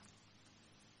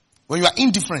 When you are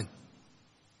indifferent,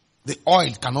 the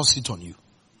oil cannot sit on you.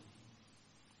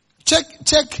 Check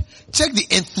the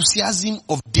enthusiasm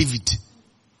of David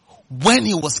when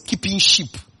he was keeping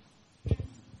sheep.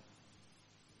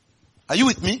 Are you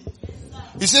with me?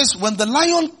 He says, when the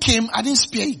lion came, I didn't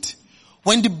spare it.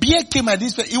 When the bear came, I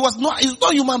didn't spare it. It's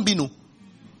not human being. No.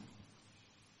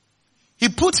 He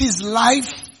put his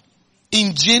life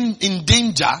in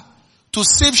danger to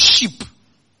save sheep.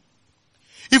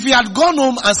 If he had gone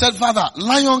home and said, Father,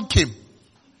 lion came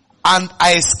and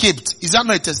I escaped, is that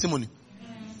not a testimony?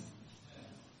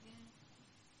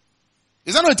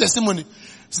 Is that not a testimony?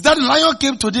 So that lion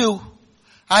came today,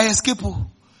 I escaped.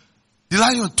 The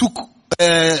lion took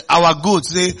our goat,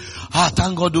 say,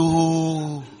 thank God,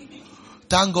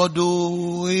 thank God,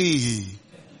 hey.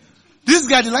 This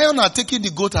guy, the lion had taken the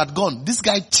goat, had gone. This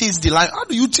guy chased the lion. How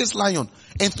do you chase lion?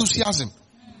 Enthusiasm.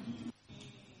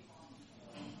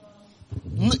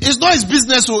 It's not his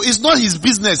business, it's not his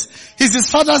business. It's his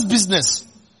father's business.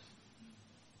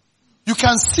 You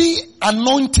can see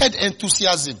anointed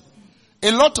enthusiasm.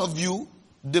 A lot of you,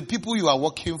 the people you are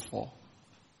working for,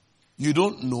 you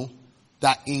don't know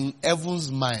that in heaven's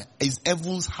mind, is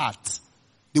heaven's heart.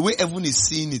 The way heaven is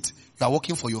seeing it, you are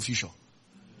working for your future.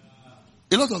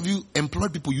 A lot of you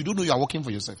employed people, you don't know you are working for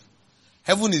yourself.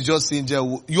 Heaven is just saying,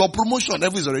 your promotion,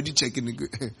 heaven is already checking.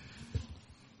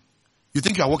 You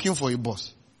think you are working for a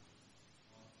boss.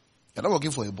 You're not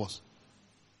working for a boss.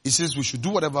 He says we should do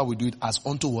whatever we do it as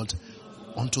unto what?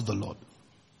 Unto the Lord.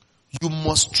 You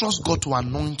must trust God to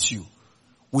anoint you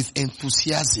with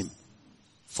enthusiasm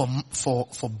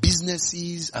for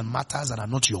businesses and matters that are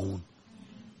not your own.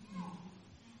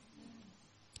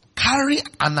 Carry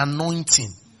an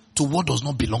anointing to what does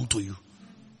not belong to you.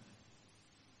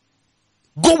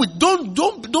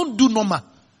 Don't do normal.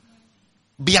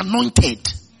 Be anointed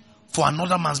for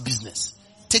another man's business.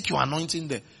 Take your anointing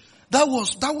there. That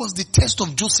was the test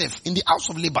of Joseph in the house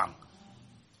of Laban.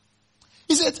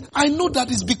 He said, I know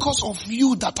that it's because of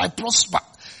you that I prosper.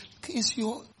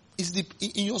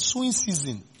 In your sowing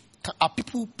season, are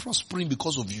people prospering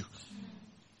because of you?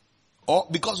 Or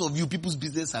because of you, people's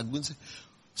business are going to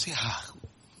say,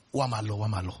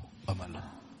 wamalo.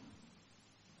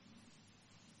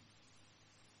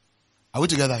 Are we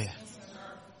together here?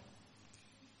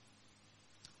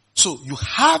 So you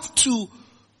have to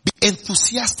be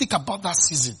enthusiastic about that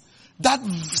season. That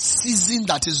season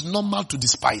that is normal to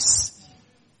despise.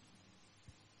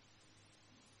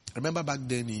 I remember back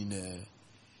then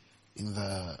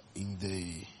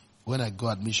when I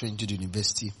got admission into the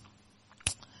university,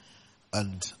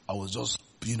 and I was just,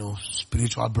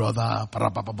 spiritual brother, I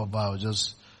was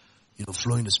just,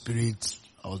 flowing the spirit.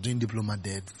 I was doing diploma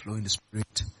there, flowing the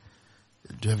spirit,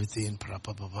 do everything,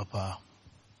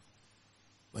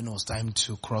 When it was time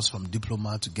to cross from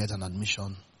diploma to get an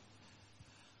admission,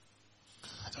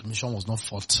 the admission was not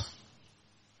forthcoming.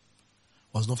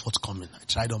 I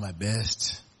tried all my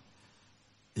best.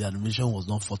 The admission was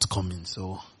not forthcoming,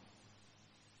 so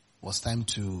it was time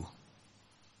to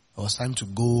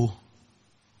go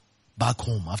back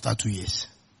home after 2 years.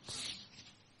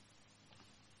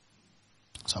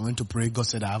 So I went to pray. God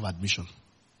said I have admission,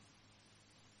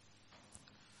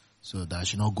 so that I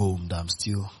should not go home. That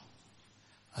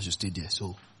I should stay there.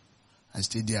 So I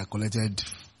stayed there. I collected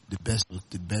the best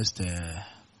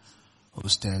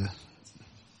hostel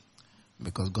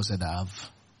because God said I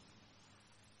have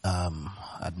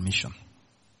admission.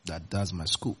 That's my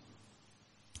school.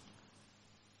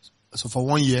 So for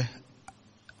 1 year,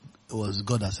 it was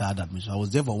God that said I had admission. I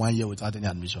was there for 1 year without any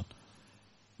admission.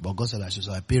 But God said I should.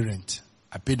 So I paid rent.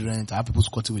 I had people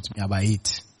squatting with me about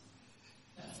 8.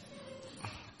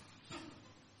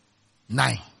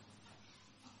 9.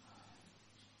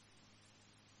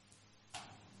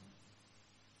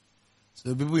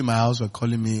 So people in my house were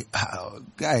calling me,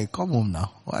 guy, come home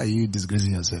now. Why are you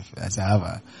disgracing yourself? I said,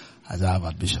 I have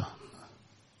admission.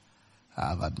 I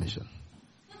have admission.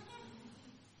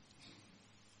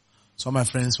 Some of my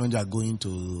friends, when they are going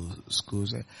to school,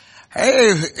 say,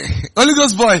 hey, Holy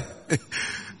Ghost boy.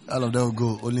 All of them will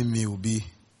go. Only me will be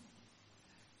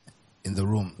in the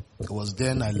room. It was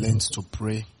then I learned to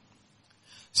pray.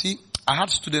 See, I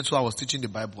had students who I was teaching the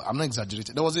Bible. I'm not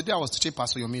exaggerating. There was a day I was teaching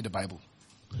Pastor Yomi the Bible.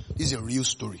 This is a real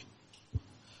story.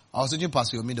 I was teaching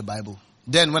Pastor Yomi the Bible.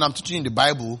 Then when I'm teaching the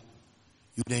Bible,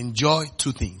 you will enjoy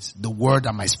 2 things. The word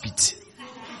and my spit.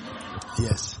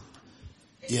 Yes.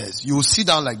 Yes. You will sit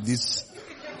down like this.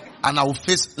 And I will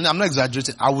I'm not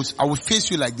exaggerating. I will face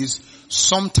you like this.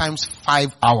 Sometimes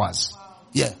 5 hours.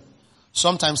 Yeah.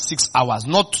 Sometimes 6 hours.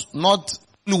 Not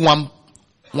only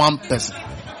one person.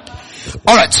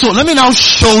 Alright, so let me now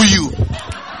show you.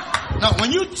 Now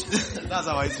when you, that's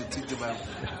how I used to teach the Bible.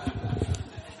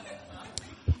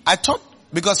 I thought,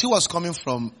 because he was coming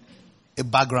from a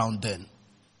background then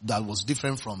that was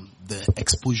different from the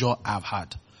exposure I've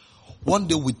had. One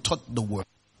day we taught the word.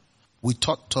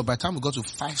 So by the time we got to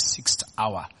 5, 6th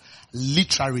hour,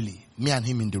 literally, me and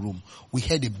him in the room, we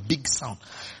heard a big sound.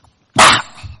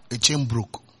 A chain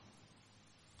broke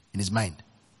in his mind.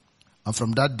 And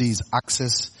from that day, his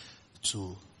access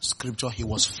to scripture, he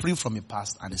was free from the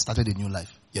past and he started a new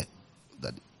life. Yeah.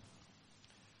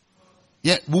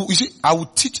 You see, I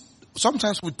would teach,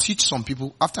 sometimes we teach some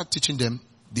people, after teaching them,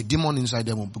 the demon inside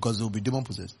them, because they will be demon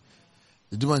possessed.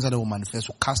 The demon inside them will manifest,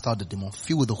 will cast out the demon,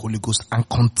 fill with the Holy Ghost, and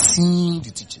continue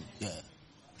the teaching. Yeah.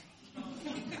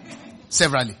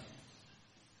 Severally.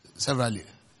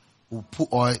 We'll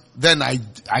put oil. Then I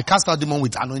cast out demon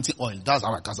with anointing oil. That's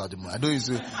how I cast out demon.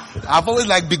 I've always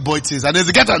liked big boy things. And there's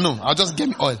a getter, no, I'll just get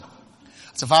me oil.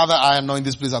 So Father, I anoint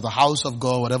this place at the house of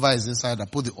God, whatever is inside, I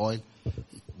put the oil.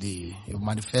 You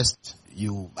manifest.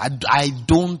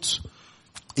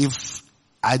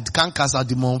 I can't cast out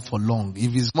demon for long.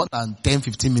 If it's more than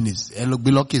 10-15 minutes, it'll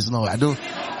be lucky. No, I don't.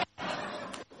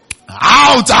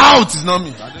 Out! It's not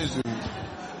me.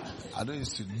 I don't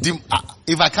used to.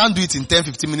 If I can't do it in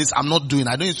 10-15 minutes, I'm not doing.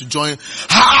 I don't used to join.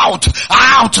 Out!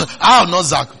 Not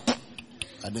Zach.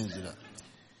 I don't used to do that.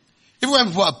 Even when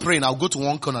people are praying, I'll go to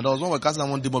one corner. There was one where casting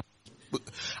one demon.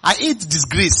 I hate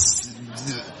disgrace.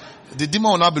 The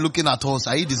demon will not be looking at us.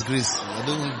 I hate disgrace.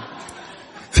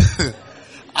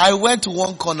 I went to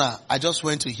one corner. I just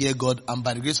went to hear God, and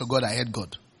by the grace of God, I heard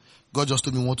God. God just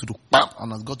told me what to do. Bam!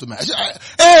 And as God told me, I said,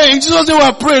 hey, in Jesus' name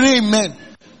I pray, amen.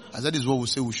 I said, this is what we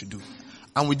say we should do.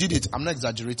 And we did it. I'm not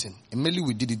exaggerating. Immediately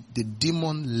we did it. The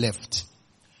demon left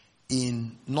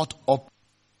in not up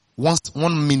 1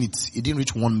 minute. It didn't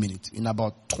reach 1 minute. In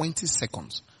about 20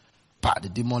 seconds, the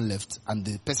demon left and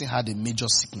the person had a major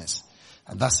sickness.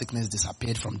 And that sickness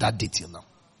disappeared from that day till now.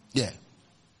 Yeah.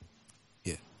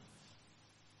 Yeah.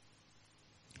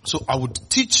 So I would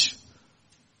teach.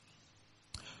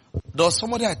 There was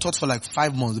somebody I taught for like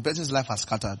 5 months. The person's life has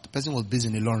scattered. The person was based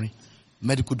in a lorry,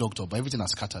 medical doctor, but everything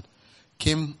has scattered.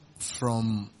 Came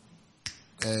from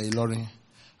Ilorin.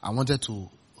 I wanted to,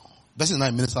 this is not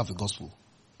a minister of the gospel.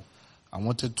 I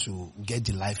wanted to get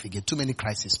the life again. Too many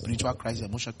crises, spiritual crisis,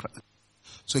 emotional crisis.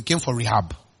 So he came for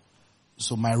rehab.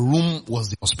 So my room was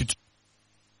the hospital.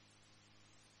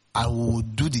 I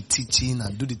would do the teaching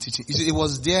and do the teaching. You see, it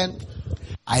was there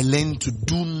I learned to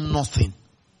do nothing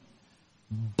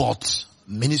but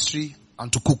ministry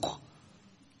and to cook.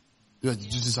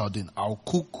 This is how I did. I'll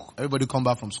cook. Everybody come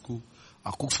back from school.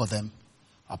 I'll cook for them.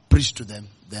 I'll preach to them.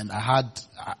 Then I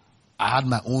had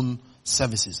my own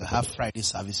services. I have Friday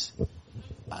service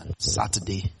and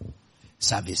Saturday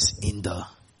service in the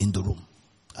room.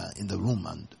 And the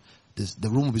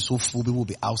room will be so full, people will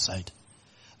be outside.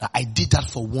 Now, I did that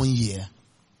for 1 year.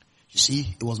 You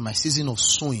see, it was my season of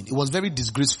sowing. It was very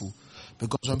disgraceful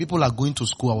because when people are going to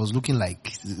school, I was looking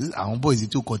like, "Our boy is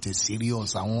too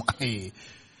serious."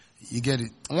 You get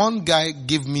it. One guy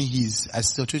gave me I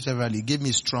still treat everybody, he gave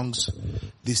me Strong's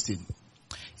this thing.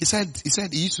 He said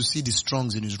he used to see the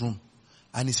Strongs in his room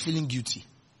and he's feeling guilty.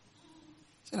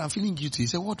 He said, I'm feeling guilty. He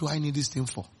said, what do I need this thing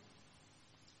for?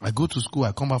 I go to school,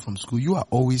 I come back from school. You are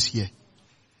always here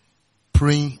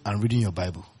praying and reading your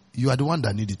Bible. You are the one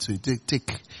that need it. So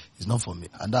take. It's not for me.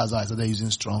 And that's why I started using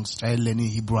Strong's, started learning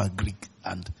Hebrew and Greek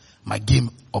and my game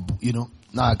up,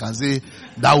 Now I can say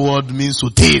that word means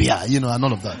soteria, and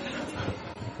all of that.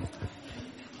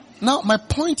 Now my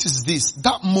point is this.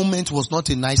 That moment was not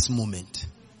a nice moment.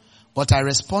 But I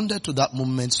responded to that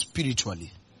moment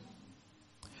spiritually.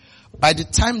 By the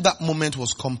time that moment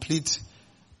was complete,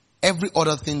 every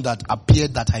other thing that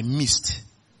appeared that I missed,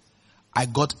 I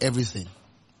got everything.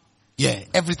 Yeah,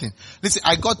 everything. Listen,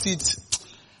 I got it.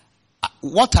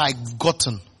 What I've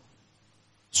gotten,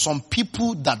 some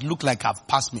people that look like have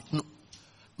passed me, no,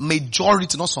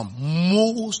 majority, not some,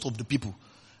 most of the people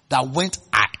that went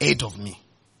ahead of me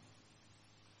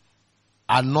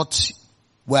are not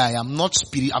where I am. Not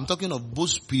I'm talking of both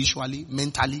spiritually,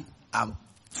 mentally, and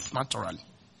naturally.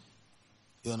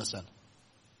 You understand?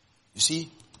 You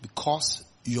see, because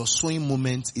your sowing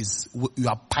moment is, you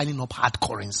are piling up hard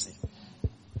currency.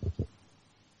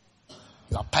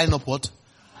 You are piling up what?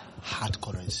 Hard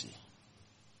currency.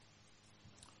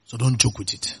 So don't joke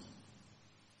with it.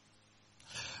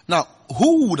 Now,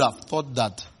 who would have thought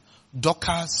that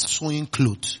Dorcas sewing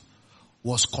clothes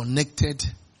was connected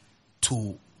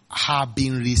to her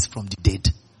being raised from the dead?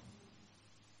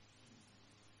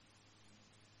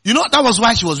 That was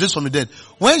why she was raised from the dead.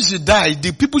 When she died,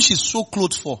 the people she sewed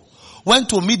clothes for went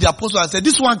to meet the apostle and said,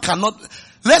 this one cannot,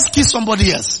 let's kill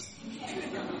somebody else.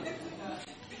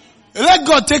 Let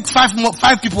God take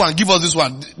five people and give us this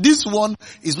one. This one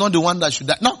is not the one that should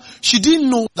die. Now, she didn't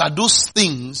know that those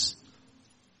things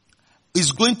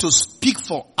is going to speak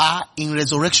for her in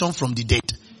resurrection from the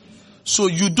dead. So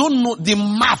you don't know, the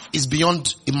math is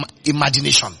beyond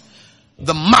imagination.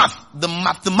 The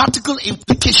mathematical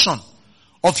implication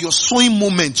of your sowing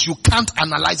moment, you can't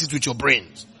analyze it with your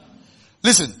brains.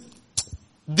 Listen,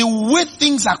 the way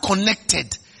things are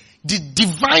connected, the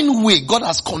divine way God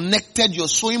has connected your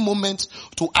sowing moment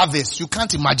to harvest, you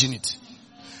can't imagine it.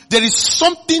 There is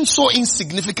something so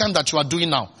insignificant that you are doing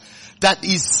now that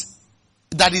is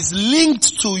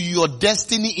linked to your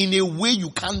destiny in a way you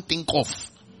can't think of.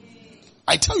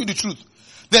 I tell you the truth.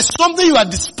 There's something you are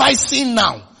despising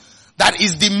now that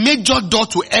is the major door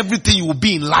to everything you will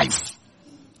be in life.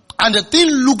 And the thing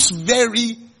looks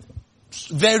very,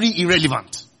 very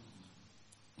irrelevant.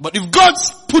 But if God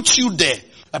puts you there,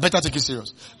 I better take it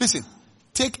serious. Listen,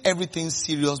 take everything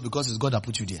serious because it's God that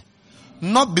put you there.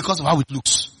 Not because of how it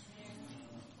looks.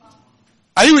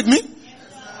 Are you with me?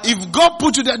 If God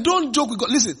put you there, don't joke with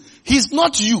God. Listen, He's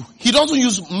not you. He doesn't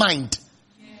use mind.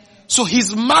 So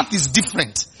His math is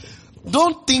different.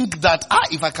 Don't think that,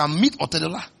 if I can meet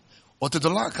Otedola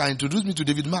can introduce me to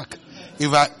David Mark.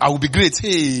 If I will be great.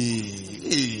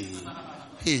 Hey.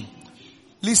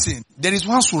 Listen, there is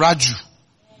one Suraju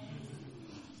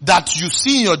that you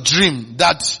see in your dream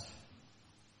that,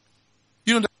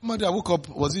 somebody I woke up,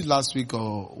 was it last week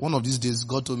or one of these days,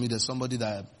 God told me there's somebody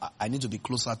that I need to be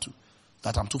closer to,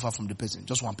 that I'm too far from the person,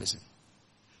 just one person.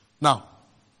 Now,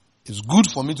 it's good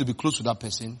for me to be close to that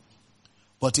person.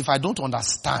 But if I don't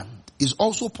understand, it's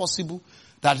also possible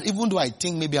that even though I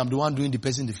think maybe I'm the one doing the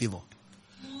person the favor,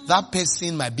 that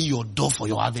person might be your door for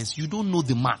your harvest. You don't know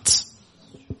the math.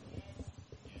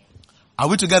 Are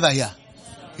we together here?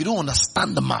 You don't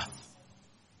understand the math.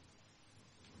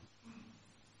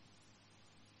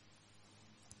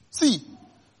 See,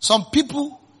 some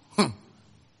people,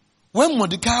 when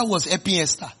Mordecai was helping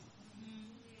Esther,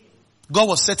 God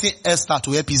was setting Esther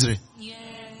to help Israel.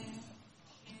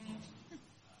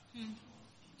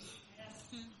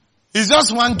 It's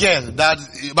just one girl that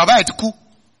Baba Etiku.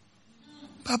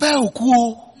 Baba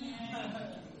Oku.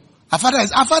 Her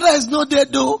father is not there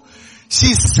though.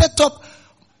 She set up.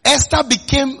 Esther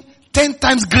became 10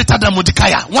 times greater than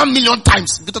Mordecai. 1 million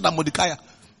times greater than Mordecai.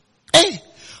 Hey,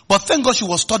 but thank God she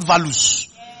was taught values.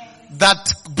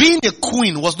 That being a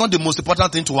queen was not the most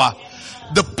important thing to her.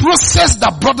 The process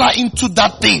that brought her into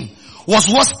that thing was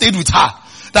what stayed with her.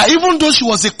 That even though she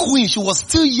was a queen, she was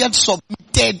still yet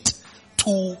submitted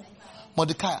to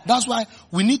Mordecai. That's why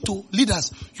we need to,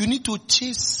 leaders, you need to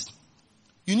chase,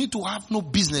 you need to have no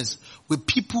business with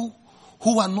people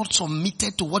who are not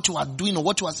submitted to what you are doing or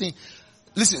what you are saying.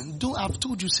 Listen, I've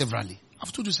told you severally.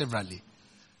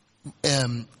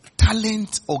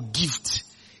 Talent or gift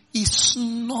is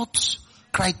not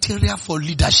criteria for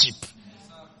leadership.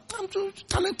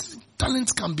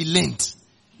 Talent can be learned.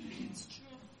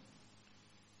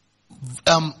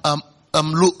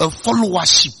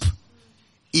 Followership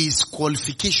is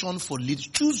qualification for lead.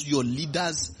 Choose your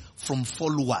leaders from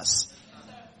followers.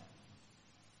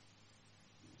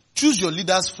 Choose your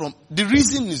leaders from, the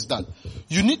reason is that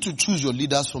you need to choose your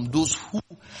leaders from those who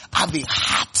have a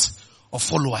heart of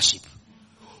followership.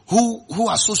 Who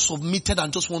are so submitted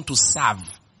and just want to serve.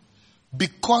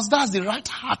 Because that's the right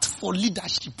heart for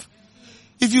leadership.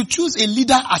 If you choose a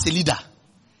leader as a leader,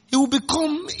 he will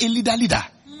become a leader.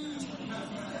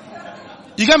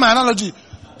 You get my analogy?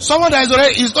 Someone that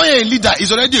is not a leader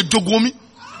is already a jogomi.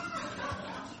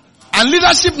 And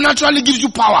leadership naturally gives you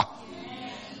power.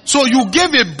 So you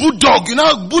gave a bulldog,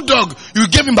 you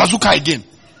gave him bazooka again.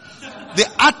 The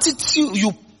attitude,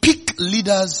 you pick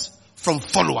leaders from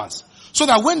followers. So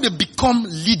that when they become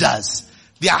leaders,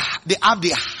 they have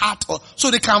the heart, so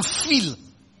they can feel.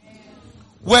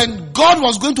 When God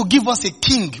was going to give us a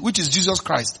king, which is Jesus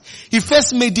Christ, He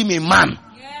first made him a man.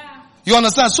 You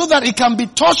understand? So that he can be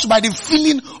touched by the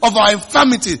feeling of our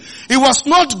infirmity. It was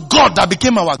not God that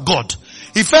became our God.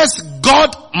 He first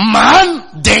God,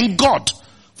 man, then God.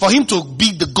 For him to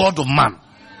be the God of man.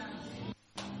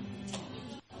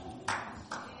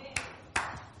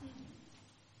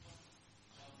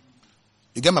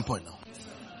 You get my point now?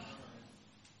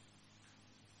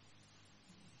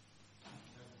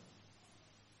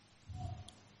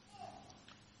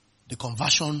 The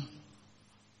conversion,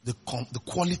 the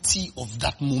quality of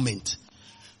that moment.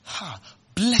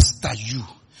 Blessed are you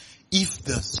if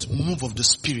the move of the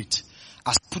Spirit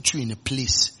has put you in a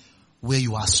place where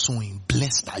you are sowing.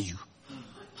 Blessed are you.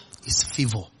 It's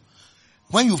favor.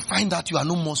 When you find out you are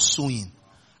no more sowing,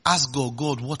 ask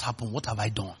God, what happened? What have I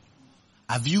done?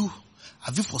 Have you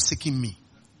forsaken me?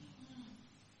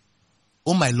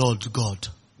 Oh my Lord God,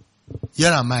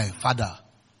 here am I, Father.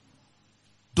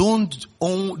 Don't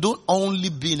only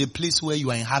be in a place where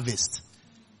you are in harvest.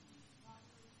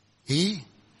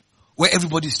 Where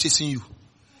everybody is chasing you.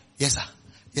 Yes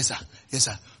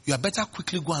sir. You had better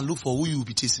quickly go and look for who you will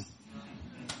be chasing.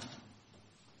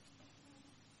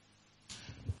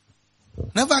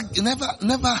 Never.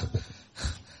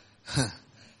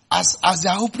 As they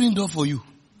are opening door for you,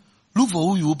 look for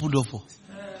who you open door for.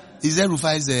 Is there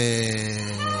Rufai's?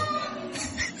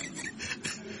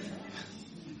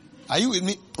 Are you with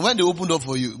me? When they open door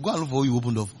for you, go and look for who you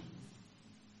open door for.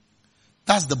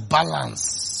 That's the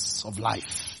balance of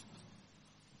life.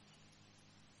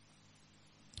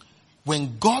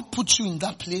 When God puts you in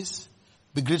that place,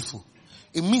 be grateful.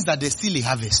 It means that there's still a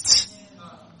harvest.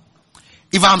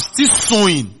 If I'm still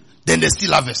sowing, then there's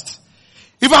still harvest.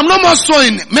 If I'm no more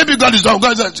sowing, maybe God is not.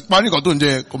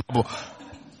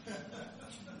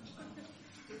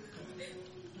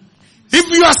 If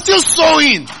you are still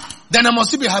sowing, then there must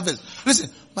still be harvest. Listen,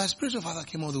 my spiritual father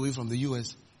came all the way from the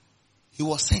US. He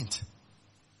was sent.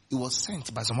 He was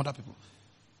sent by some other people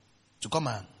to come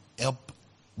and help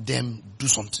them do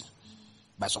something.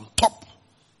 By some top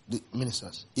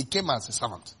ministers. He came as a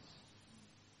servant.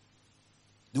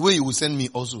 The way you will send me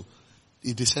also,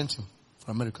 they sent him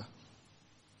from America.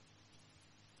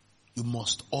 You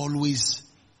must always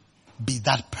be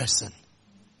that person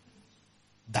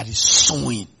that is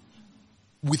sowing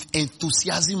with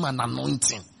enthusiasm and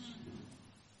anointing.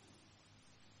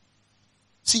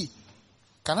 See,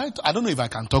 I don't know if I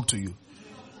can talk to you.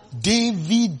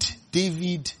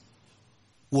 David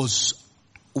was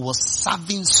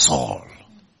serving Saul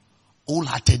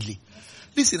wholeheartedly.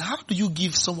 Listen, how do you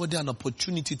give somebody an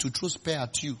opportunity to throw spear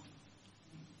at you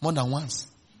more than once?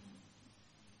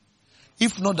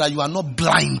 If not that you are not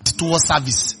blind towards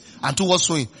service and towards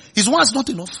sowing. Is once not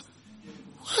enough?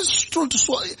 Once thrown to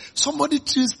sow, somebody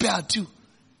threw spear at you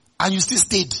and you still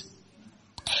stayed.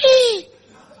 Hey.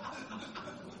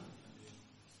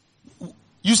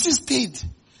 You still stayed.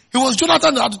 It was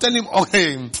Jonathan that had to tell him,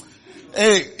 okay,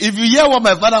 hey, if you hear what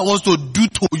my father wants to do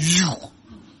to you.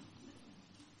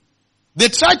 They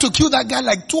tried to kill that guy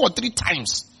like 2 or 3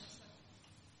 times.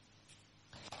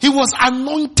 He was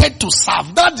anointed to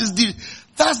serve. That's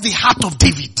the heart of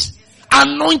David.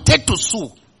 Anointed to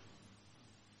sow.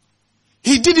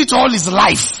 He did it all his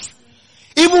life.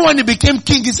 Even when he became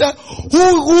king, he said,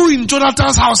 who in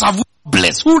Jonathan's house have we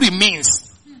blessed? Who remains?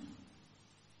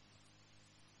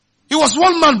 He was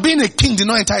one man being a king, did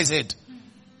not enter his head.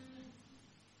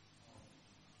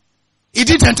 It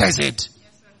didn't enter his head.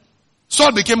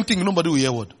 Saul became king, nobody will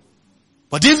hear word.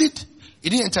 But David, it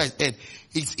didn't enter his head.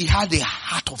 He had a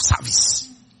heart of service.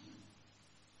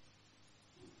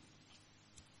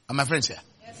 Are my friends here?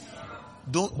 Yes, sir.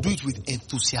 Don't do it with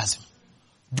enthusiasm.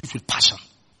 Do it with passion.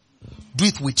 Do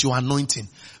it with your anointing.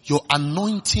 Your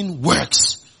anointing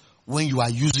works when you are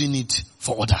using it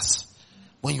for others.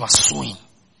 When you are sowing.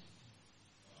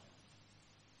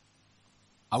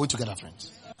 Are we together,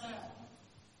 friends?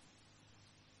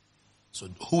 So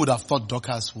who would have thought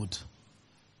Dorcas would,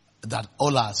 that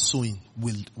all our sowing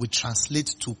will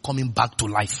translate to coming back to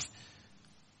life?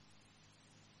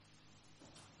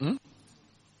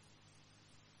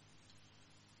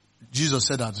 Jesus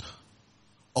said that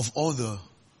of all the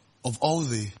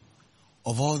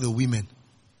women,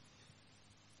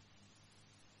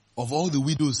 of all the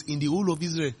widows in the whole of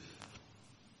Israel,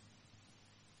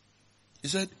 he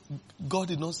said God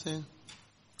did not send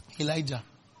Elijah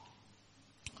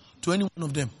to any one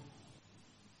of them.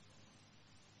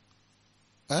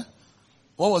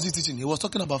 What was he teaching? He was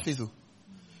talking about faith.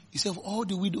 He said of all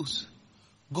the widows,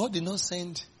 God did not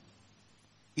send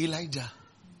Elijah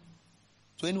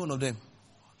to any one of them.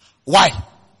 Why?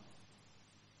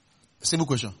 Simple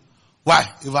question. Why?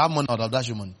 If I have money, I would have dashed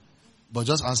you money. But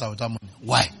just answer without money.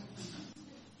 Why?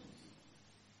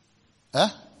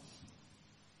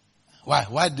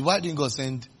 Why didn't God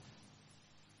send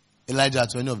Elijah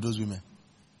to any of those women?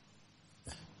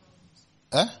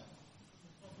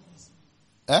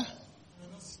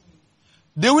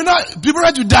 They will not, the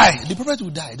prophet will die. The prophet will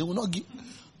die. They will not give,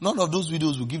 none of those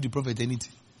widows will give the prophet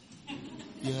anything.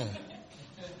 Yeah.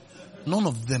 None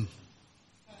of them.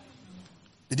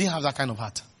 They didn't have that kind of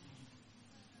heart.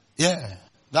 Yeah.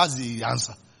 That's the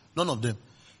answer. None of them.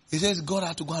 He says God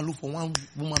had to go and look for one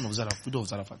woman of Zarephath, widow of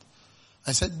Zarephath.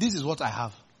 I said, this is what I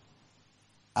have.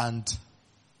 And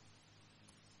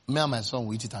me and my son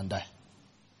will eat it and die.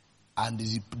 And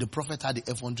the prophet had the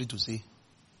effrontery to say,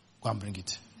 go and bring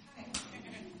it.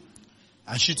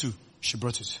 And she too, she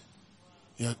brought it.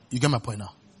 You get my point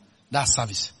now? That's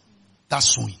service.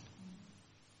 That's sowing.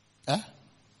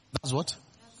 That's what?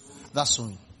 That's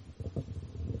sowing.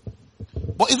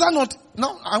 But is that not,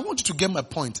 now I want you to get my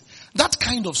point. That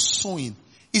kind of sowing,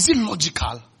 is it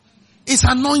logical? It's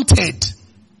anointed.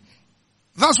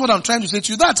 That's what I'm trying to say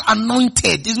to you. That's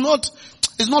anointed. It's not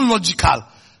logical.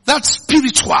 That's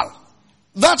spiritual.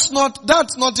 That's not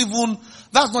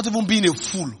even being a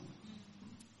fool.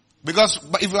 Because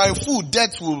if you are a fool,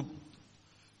 death will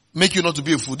make you not to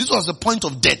be a fool. This was the point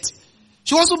of death.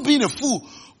 She wasn't being a fool,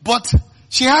 but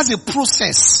she has a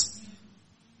process.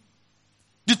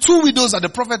 The 2 widows that the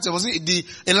prophet, was it the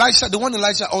one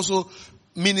Elisha also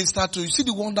ministered to? You see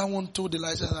the one that told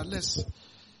Elisha that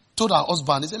told her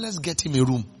husband, he said, let's get him a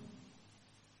room.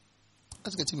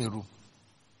 Let's get him a room.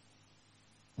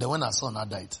 Then when her son had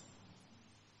died.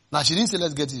 Now she didn't say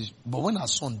let's get it, but when her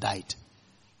son died,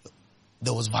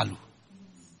 there was value.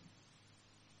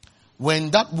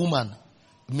 When that woman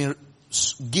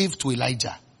gave to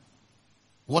Elijah,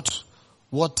 what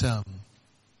was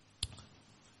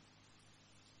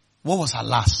her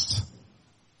last?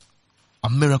 A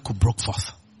miracle broke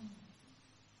forth.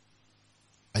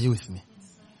 Are you with me?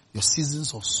 Your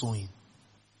seasons of sowing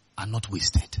are not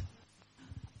wasted.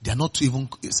 They are not even,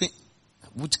 say,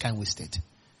 which kind wasted?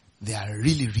 They are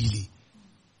really, really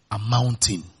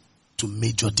amounting to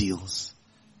major deals.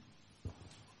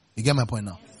 You get my point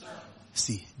now?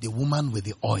 See, the woman with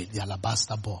the oil, the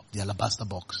alabaster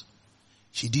box,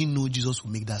 she didn't know Jesus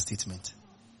would make that statement.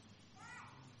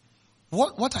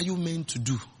 What are you meant to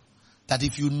do? That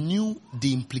if you knew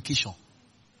the implication,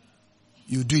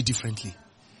 you do it differently.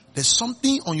 There's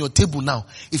something on your table now.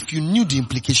 If you knew the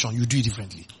implication, you do it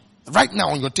differently. Right now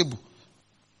on your table.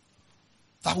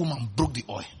 That woman broke the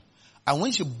oil. And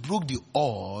when she broke the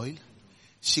oil,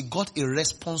 she got a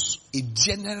response, a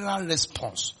general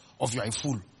response of you are a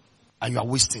fool and you are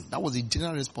wasting. That was a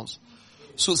general response.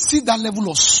 So see that level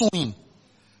of sowing,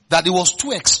 that it was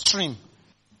too extreme,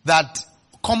 that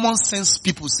common sense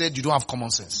people said you don't have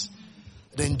common sense.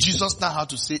 Then Jesus now had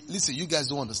to say, listen, you guys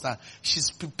don't understand.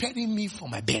 She's preparing me for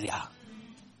my burial.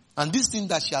 And this thing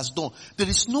that she has done, there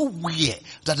is no way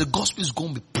that the gospel is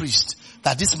going to be preached,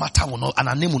 that this matter will not, and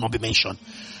her name will not be mentioned.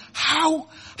 How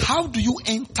do you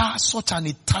enter such an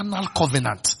eternal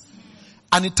covenant?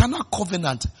 An eternal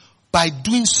covenant by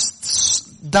doing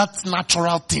that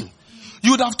natural thing.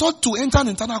 You would have thought to enter an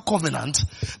eternal covenant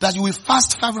that you will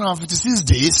fast 556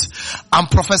 days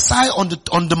and prophesy on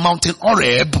the mountain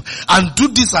Horeb and do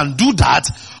this and do that.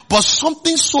 But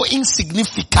something so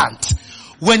insignificant,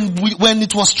 when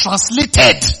it was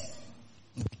translated,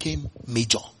 it became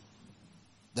major.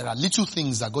 There are little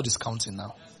things that God is counting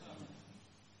now.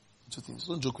 Little things.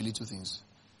 Don't joke with little things.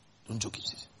 Don't joke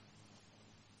with it.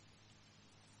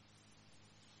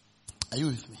 Are you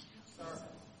with me?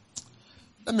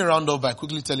 Let me round off by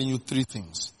quickly telling you three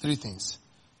things.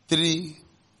 Three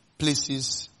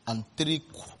places and three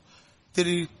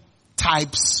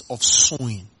types of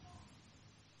sowing.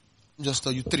 I'll just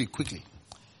tell you three quickly.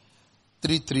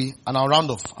 Three, and I'll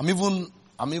round off. I'm even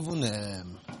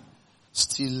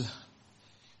still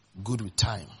good with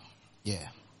time. Yeah.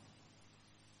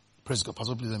 Praise God.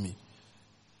 Pastor, please let me.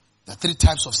 There are three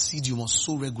types of seed you must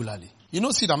sow regularly. You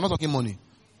know seed, I'm not talking money.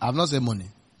 I have not said money.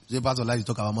 Pastor like to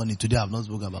talk about money. Today I have not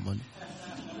spoken about money.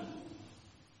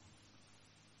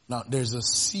 Now there's a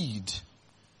seed.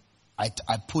 I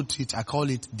call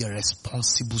it the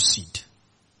responsible seed.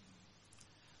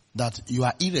 That you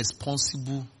are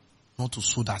irresponsible not to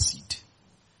sow that seed.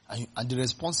 And the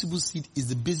responsible seed is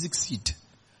the basic seed.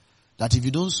 That if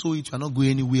you don't sow it, you are not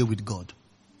going anywhere with God.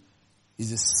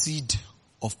 It's a seed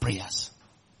of prayers.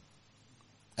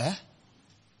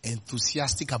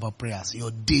 Enthusiastic about prayers. Your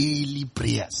daily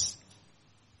prayers.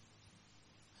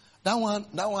 That one,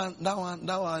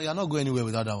 you're not going anywhere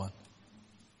without that one.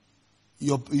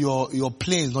 Your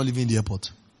plane is not leaving the airport.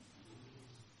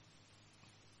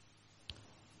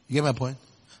 You get my point?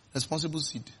 Responsible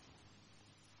seed.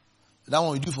 That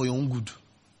one you do for your own good.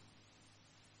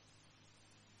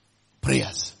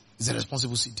 Prayers is a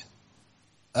responsible seed.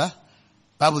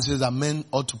 Bible says that men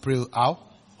ought to pray how?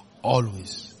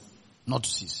 Always. Not to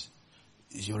cease.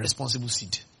 It's your responsible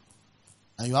seed.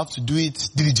 And you have to do it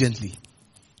diligently.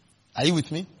 Are you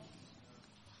with me?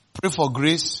 Pray for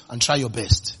grace and try your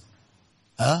best.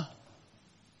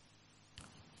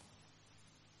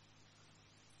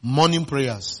 Morning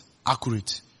prayers,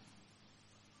 accurate.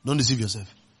 Don't deceive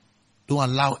yourself. Don't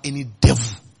allow any devil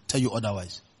tell you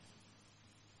otherwise.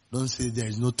 Don't say there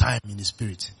is no time in the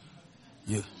spirit.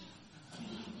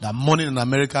 That morning in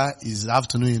America is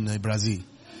afternoon in Brazil.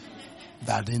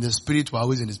 That in the spirit, we're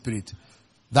always in the spirit.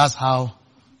 That's how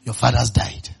your fathers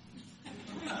died.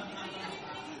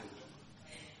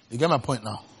 You get my point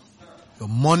now? Your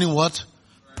morning what?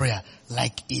 Prayer.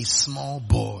 Like a small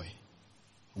boy.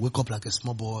 Wake up like a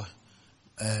small boy.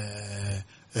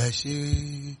 Those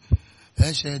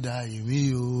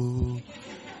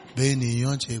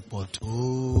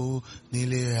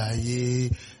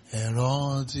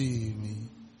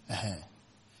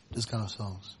kind of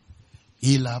songs.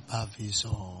 Ila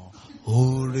paviso,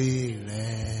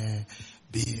 re,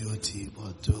 beauty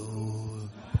boto.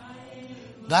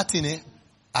 That thing,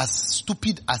 as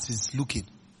stupid as it's looking,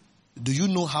 do you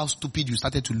know how stupid you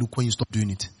started to look when you stopped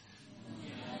doing it?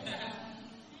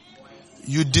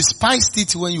 You despised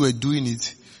it when you were doing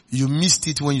it. You missed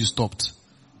it when you stopped.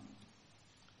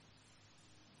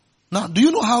 Now, do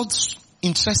you know how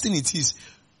interesting it is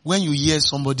when you hear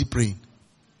somebody praying?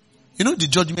 You know the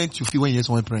judgment you feel when you hear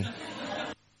someone praying?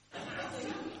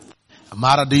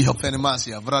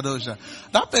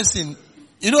 That person,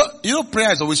 you know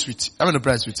prayer is always sweet. I mean, the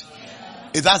prayer is sweet.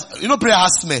 It has, prayer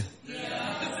has smell.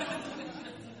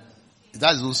 It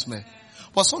has no smell.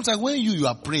 But sometimes when you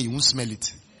are praying, you won't smell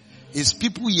it. It's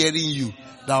people hearing you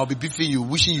that will be beefing you,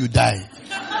 wishing you die.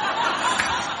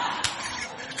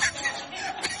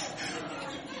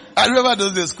 I remember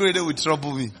those days, they would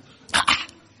trouble me.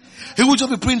 He would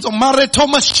just be praying to Mare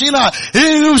Thomas China.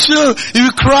 He will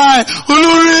cry.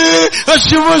 I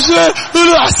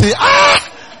say,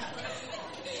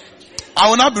 I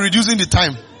will not be reducing the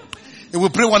time. He will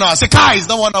pray 1 hour. I say, Kai, it's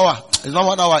not 1 hour. It's not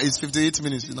 1 hour. It's 58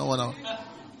 minutes. It's not 1 hour.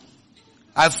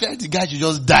 I felt the guy should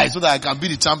just die so that I can be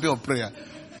the champion of prayer.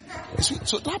 It's sweet.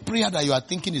 So that prayer that you are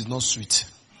thinking is not sweet.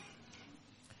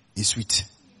 It's sweet.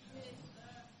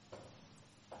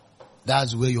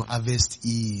 That's where your harvest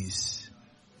is.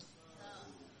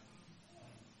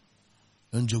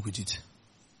 Don't joke with it.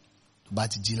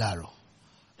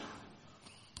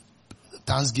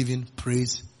 Thanksgiving,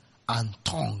 praise, and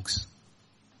tongues.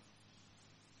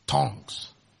 Tongues.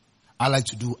 I like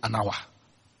to do an hour.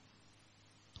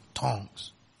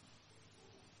 Tongues.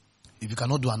 If you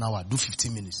cannot do an hour, do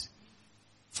 15 minutes.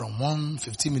 From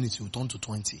 15 minutes, you will turn to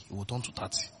 20. You will turn to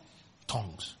 30.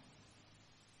 Tongues.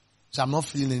 So I'm not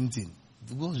feeling anything.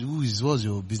 What's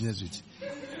your business with?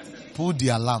 Put the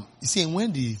alarm. You see,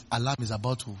 when the alarm is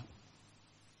about to,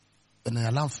 when the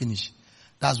alarm finish,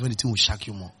 that's when the thing will shock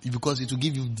you more. Because it will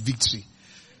give you victory.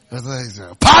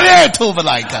 Parade over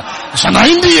like Shana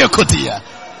India Kotia.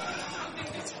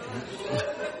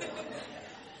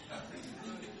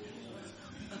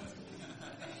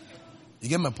 You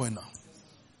get my point now?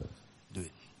 Do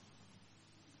it.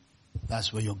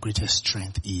 That's where your greatest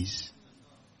strength is.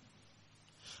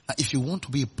 Now, if you want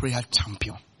to be a prayer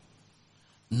champion,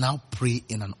 now pray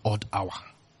in an odd hour.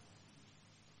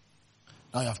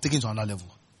 Now you have taken it to another level.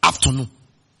 Afternoon.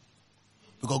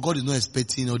 Because God is not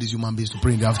expecting all these human beings to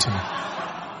pray in the afternoon.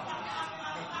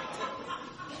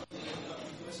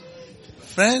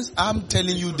 Friends, I'm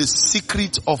telling you the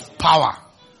secret of power.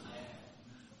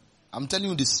 I'm telling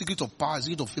you the secret of power, the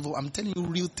secret of favor. I'm telling you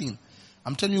real thing.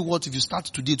 I'm telling you what, if you start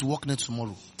today to work next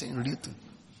tomorrow. I'm telling you real thing.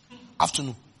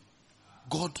 Afternoon.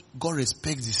 God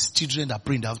respects his children that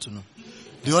pray in the afternoon.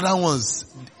 The other ones,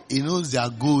 he knows they are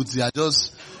good.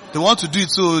 They want to do it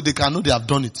so they can know they have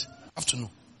done it. Afternoon.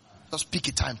 Just pick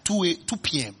a time, 2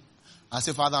 p.m. and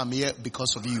say, Father, I'm here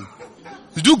because of you.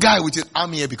 You do guy with it,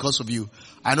 I'm here because of you.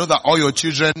 I know that all your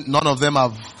children, none of them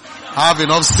have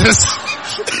enough stress.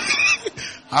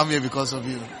 I'm here because of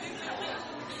you.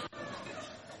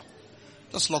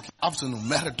 Just lucky afternoon.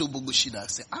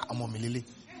 Say, I'm on Milili.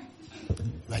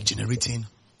 You are generating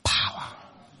power.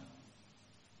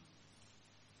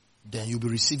 Then you'll be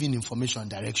receiving information and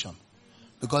direction.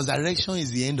 Because direction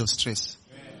is the end of stress.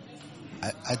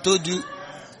 I told you,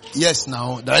 yes,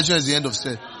 now, direction is the end of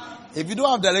stress. If you don't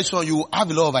have direction, you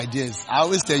have a lot of ideas. I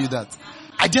always tell you that.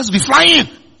 Ideas will be flying.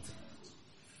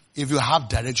 If you have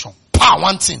direction, power,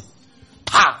 one thing,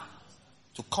 power,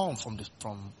 to come from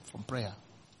prayer,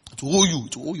 to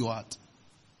hold your heart.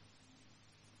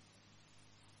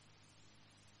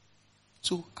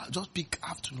 So I'll just pick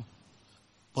afternoon.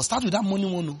 But start with that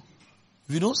morning one.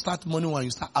 If you don't start morning one,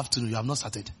 you start afternoon, you have not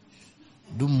started.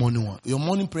 Do morning one. Your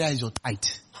morning prayer is your tithe.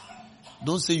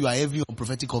 Don't say you are heavy on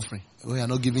prophetic offering when you are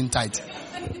not giving tithe.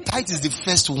 Tithe is the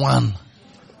first one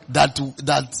that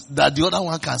the other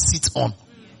one can sit on.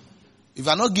 If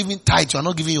you are not giving tithe, you are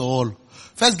not giving your all.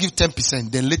 First give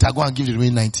 10%, then later go and give the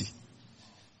remaining 90%.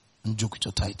 Don't joke with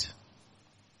your tithe.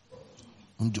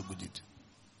 Don't joke with it.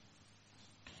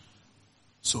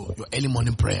 So your early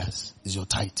morning prayers is your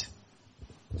tithe.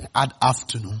 Add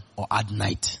afternoon or add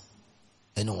night.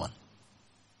 Anyone.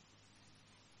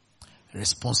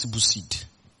 Responsible seed.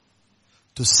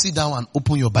 To sit down and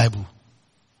open your Bible.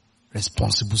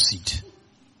 Responsible seed.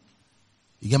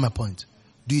 You get my point?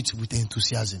 Do it with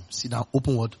enthusiasm. Sit down,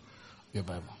 open what? Your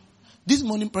Bible. This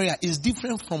morning prayer is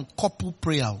different from couple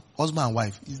prayer. Husband and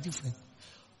wife. It's different.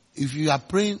 If you are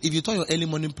praying, if you turn your early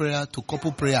morning prayer to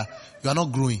couple prayer, you are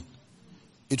not growing.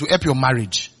 It will help your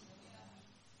marriage.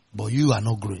 But you are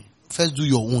not growing. First do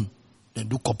your own, then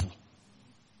do couple.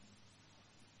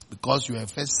 Because you are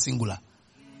first singular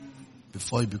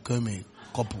before you become a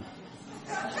couple.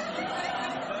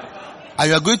 And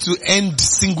you are going to end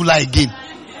singular again.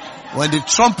 When the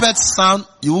trumpet sound,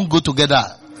 you won't go together.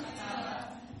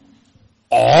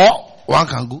 Or one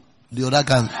can go, the other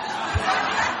can.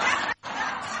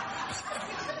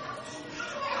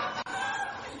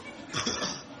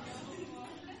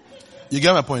 You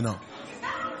get my point now?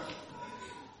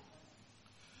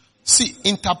 See,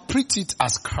 interpret it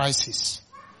as crisis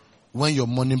when your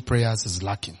morning prayers is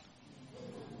lacking.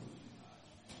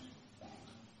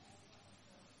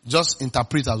 Just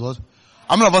interpret as what?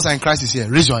 How many of us are in crisis here?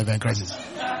 Raise your hand if you're in crisis.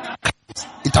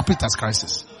 Interpret as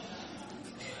crisis.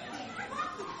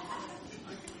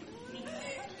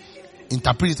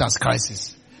 Interpret it as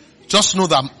crisis. Just know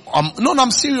that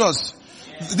I'm serious.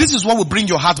 This is what will bring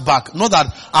your heart back. Know that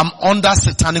I'm under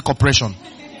satanic oppression.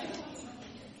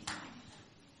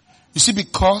 You see,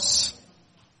 because,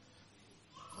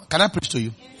 can I preach to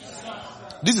you?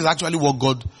 This is actually what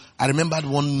God, I remembered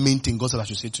one main thing God said I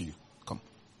should say to you. Come.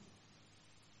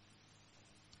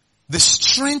 The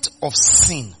strength of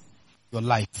sin in your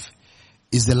life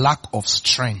is the lack of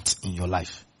strength in your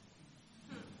life.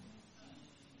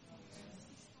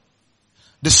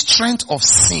 The strength of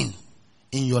sin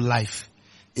in your life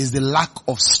is the lack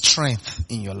of strength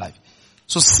in your life.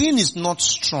 So sin is not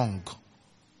strong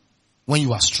when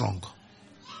you are strong.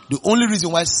 The only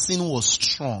reason why sin was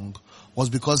strong was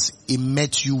because it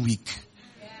met you weak.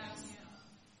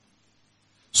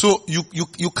 So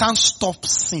you can't stop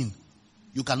sin.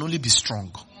 You can only be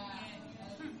strong.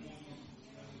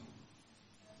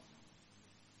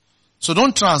 So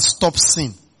don't try and stop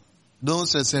sin. Don't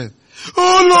say,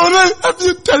 oh Lord, I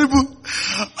feel terrible.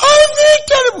 I feel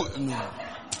terrible. No.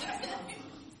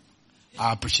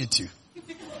 I appreciate you.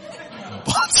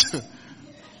 But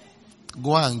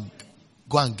go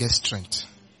and get strength.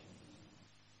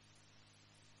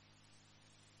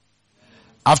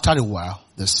 After a while,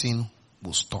 the sin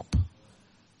will stop.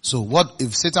 So what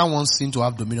if Satan wants sin to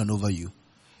have dominion over you?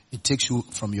 It takes you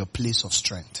from your place of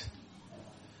strength.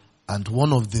 And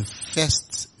one of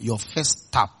your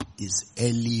first tap is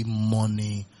early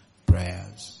morning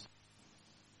prayers.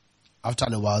 After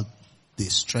a while, the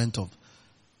strength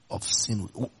of sin.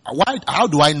 How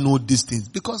do I know these things?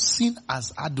 Because sin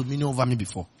has had dominion over me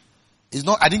before.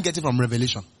 I didn't get it from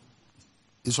revelation.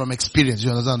 It's from experience. You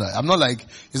understand that?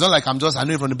 It's not like I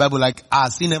know it from the Bible like,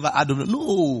 sin never had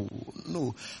dominion.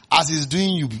 No. As it's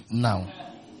doing you now,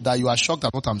 that you are shocked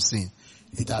at what I'm saying,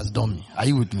 it has done me. Are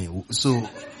you with me? So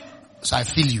I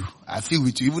feel you. I feel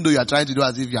with you. Even though you are trying to do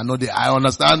as if you are not there. I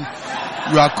understand.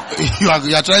 You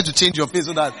are trying to change your face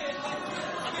so that.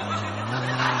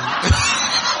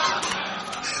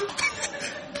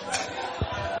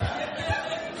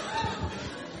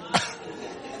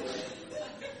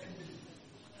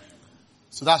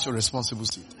 So that's your responsible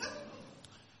seed.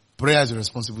 Prayer is a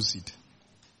responsible seed.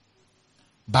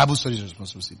 Bible study is a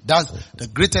responsible seed. That's the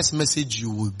greatest message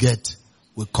you will get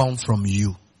will come from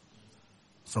you.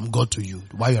 From God to you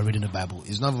while you are reading the Bible.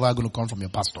 It's not going to come from your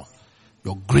pastor.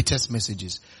 Your greatest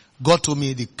messages. God told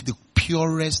me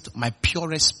my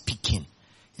purest speaking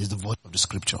is the voice of the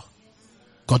scripture.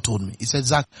 God told me. He said,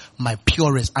 Zach, my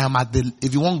purest,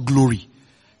 if you want glory,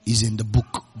 is in the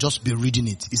book. Just be reading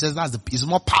it. He says it's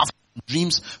more powerful than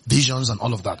dreams, visions, and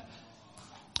all of that.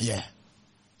 Yeah.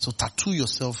 So tattoo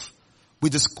yourself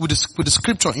with the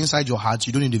scripture inside your heart.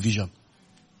 You don't need the vision.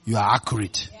 You are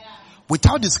accurate.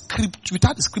 Without the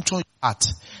scripture in your heart,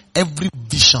 every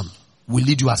vision will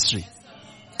lead you astray.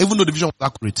 Even though the vision was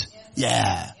accurate.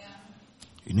 Yeah.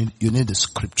 You need the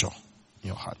scripture in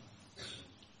your heart.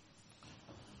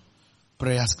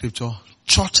 Prayer, scripture,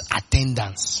 church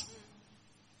attendance.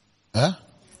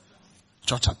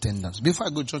 Church attendance. Before I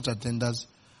go to church attendance,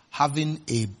 having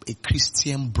a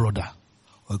Christian brother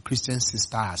or a Christian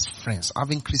sister as friends,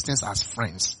 having Christians as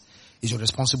friends is your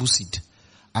responsible seed.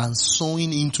 And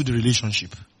sowing into the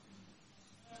relationship.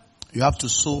 You have to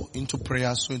sow into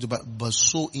prayer, but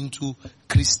sow into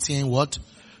Christian what?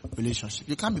 Relationship.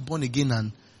 You can't be born again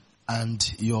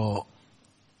and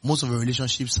most of your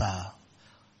relationships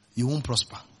you won't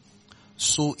prosper.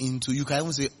 Sow into, you can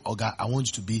even say, oh God, I want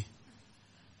you to be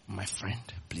my friend,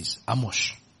 please. How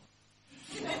much?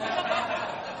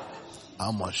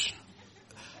 How much?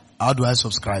 How do I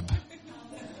subscribe?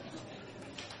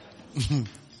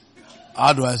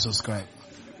 How do I subscribe?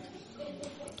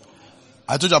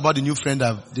 I told you about the new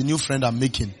friend I'm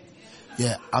making.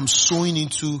 Yeah, I'm sowing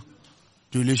into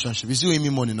the relationship. You still owe me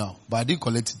money now, but I didn't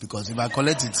collect it because if I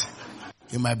collect it,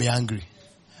 he might be angry.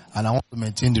 And I want to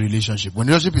maintain the relationship. When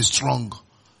the relationship is strong,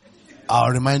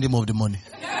 I'll remind him of the money.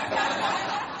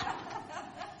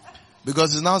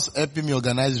 Because he's now helping me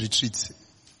organize retreats.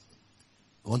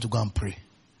 I want to go and pray.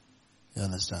 You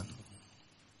understand?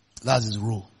 That's his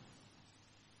role.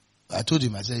 I told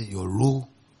him, I said, your role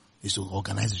is to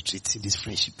organize retreats in this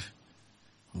friendship.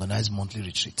 Organize monthly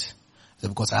retreat. I said,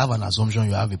 because I have an assumption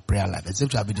you have a prayer life.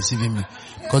 Except you have been deceiving me.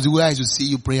 Because the way I used to see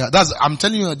you pray, I'm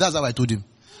telling you, that's how I told him.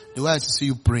 The way I used to see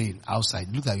you praying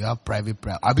outside, look like you have private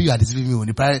prayer. I bet you are deceiving me when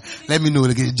you pray. Let me know.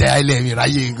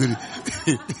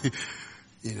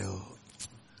 You know.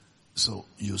 So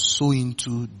you sow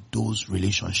into those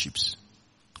relationships.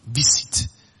 Visit.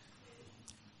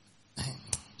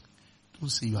 Don't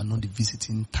say you are not the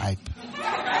visiting type.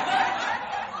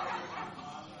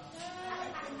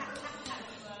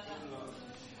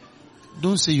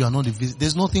 Don't say you are not the visit.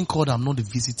 There's nothing called I'm not the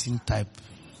visiting type.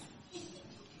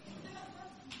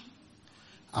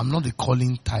 I'm not the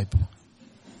calling type.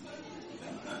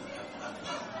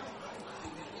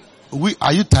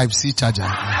 Are you type C charger?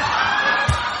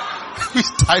 Which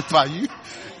type are you?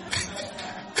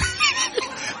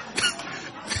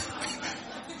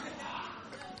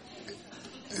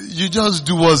 You just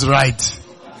do what's right.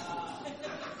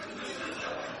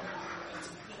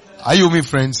 Are you with me,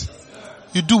 friends?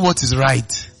 You do what is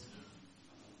right.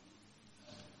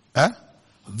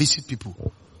 visit people.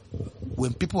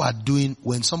 When people are doing,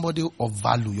 when somebody of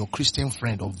value, your Christian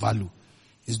friend of value,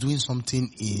 is doing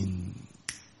something in,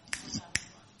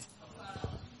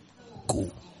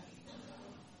 go.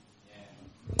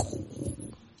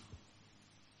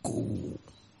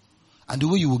 And the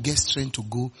way you will get strength to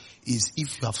go is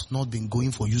if you have not been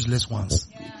going for useless ones.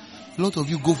 A lot of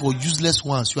you go for useless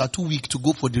ones. You are too weak to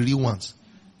go for the real ones.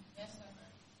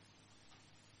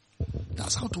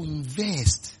 That's how to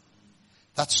invest.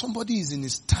 That somebody is in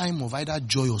his time of either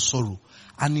joy or sorrow,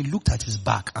 and he looked at his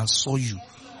back and saw you.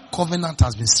 Covenant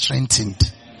has been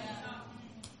strengthened.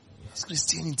 It's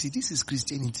Christianity. This is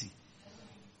Christianity.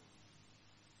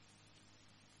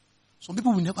 Some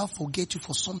people will never forget you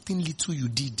for something little you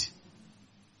did.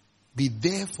 Be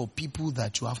there for people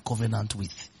that you have covenant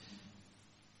with.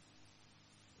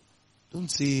 Don't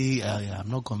say, I'm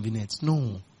not convenient.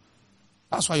 No.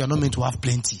 That's why you're not meant to have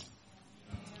plenty.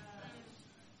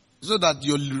 So that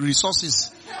your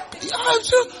resources.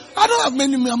 I don't have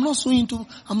many. I'm sowing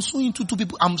into two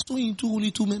people. I'm sowing into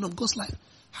only 2 men of God's life.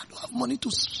 I don't have money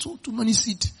to sow too many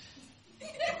seeds.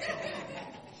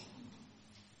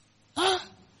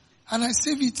 And I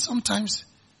save it sometimes.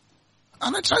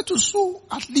 And I try to sow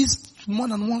at least more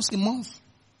than once a month.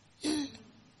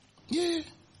 Yeah.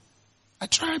 I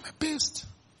try my best.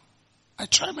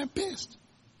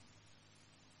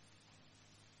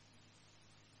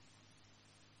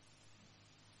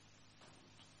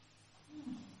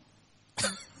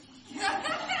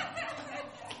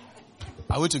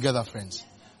 Are we together, friends?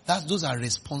 Those are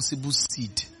responsible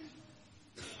seed.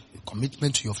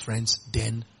 Commitment to your friends,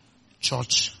 then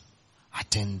church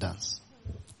attendance.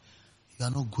 You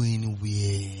are not going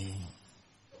anywhere.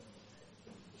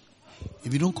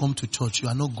 If you don't come to church, you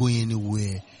are not going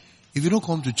anywhere. If you don't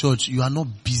come to church, you are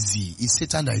not busy. It's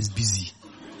Satan that is busy.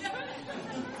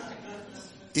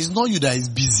 It's not you that is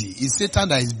busy. It's Satan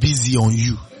that is busy on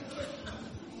you.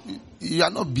 You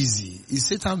are not busy. It's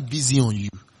Satan busy on you.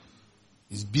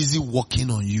 He's busy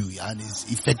working on you and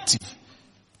is effective.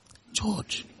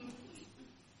 Church.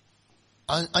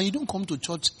 And you don't come to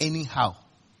church anyhow.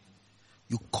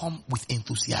 You come with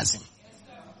enthusiasm.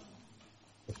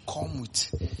 You come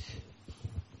with...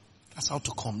 That's how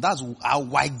to come. That's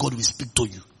why God will speak to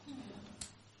you.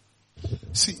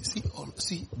 See,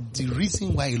 the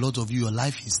reason why a lot of you, your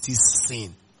life is still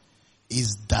sin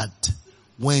is that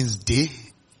Wednesday,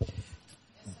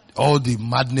 all the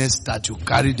madness that you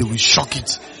carry, they will shock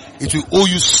it. It will owe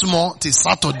you small till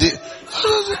Saturday.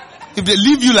 If they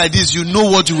leave you like this, you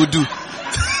know what you will do.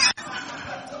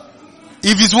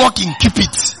 If it's working, keep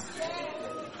it.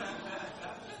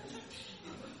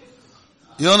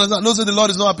 You understand? No, say the Lord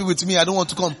is not happy with me, I don't want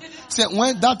to come. Say,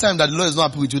 when that time that the Lord is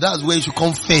not happy with you, that's where you should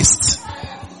come first.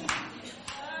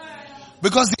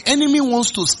 Because the enemy wants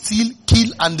to steal,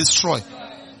 kill, and destroy.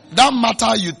 That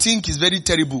matter you think is very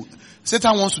terrible.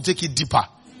 Satan wants to take it deeper.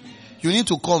 You need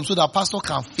to come so that pastor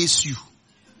can face you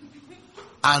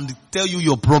and tell you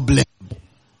your problem.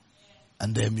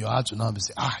 And then your heart will now be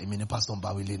saying, I mean, Pastor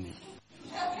Bawileni.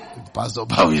 Pastor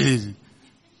Bawileni.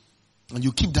 And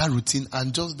you keep that routine,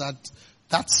 and just that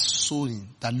sowing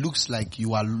that looks like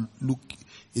you are looking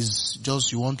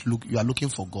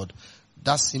for God.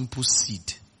 That simple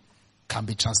seed can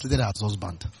be translated as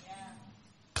husband,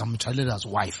 can be translated as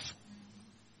wife.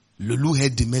 Lulu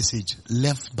heard the message,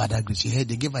 left Badagry.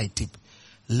 They gave her a tip,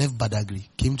 left Badagry,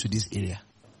 came to this area,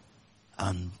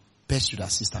 and pursued her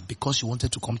sister because she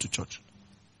wanted to come to church.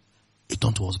 It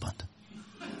turned to husband.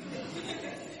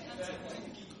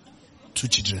 2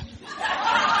 children.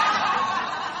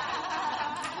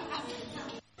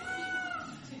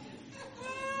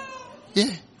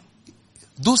 Yeah.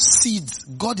 Those seeds,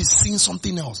 God is seeing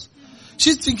something else.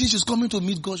 She's thinking she's coming to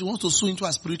meet God. She wants to sow into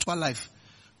her spiritual life.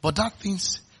 But that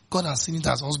things, God has seen it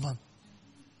as husband.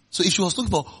 So if she was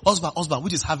looking for husband,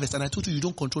 which is harvest, and I told you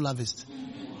don't control harvest.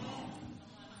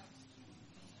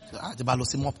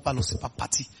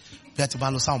 Party.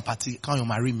 Can you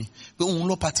marry me? It's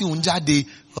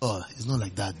not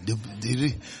like that.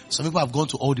 Some people have gone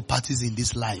to all the parties in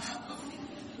this life.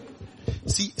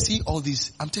 See all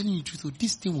this. I'm telling you the truth.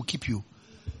 This thing will keep you.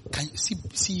 Can you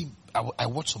see? I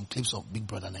watched some clips of Big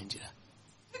Brother Nigeria.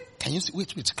 Can you see?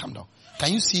 Wait, calm down.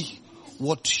 Can you see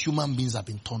what human beings have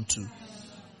been turned to?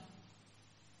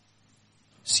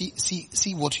 See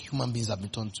what human beings have been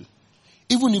turned to.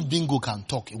 Even if Bingo can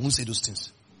talk, he won't say those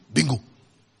things. Bingo.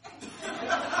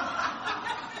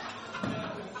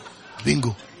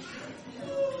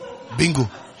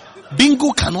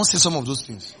 Bingo cannot say some of those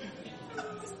things.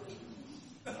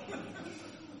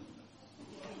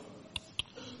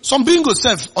 Some bingo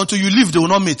self, until you leave, they will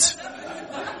not meet.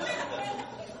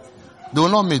 They will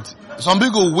not meet. Some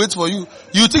people will wait for you.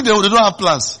 You think they don't have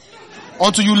plans.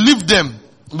 Until you leave them,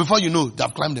 before you know, they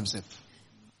have climbed themselves.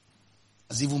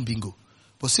 It's even bingo.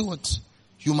 But see what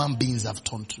human beings have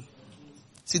turned to.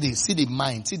 See the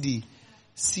mind. See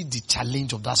the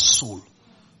challenge of that soul.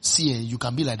 See, you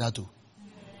can be like that too.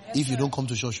 If you don't come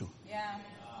to church.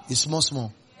 It's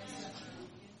small.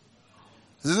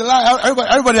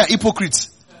 Everybody are hypocrites.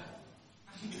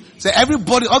 Say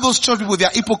everybody, all those church people, they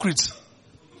are hypocrites.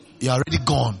 You are already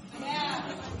gone.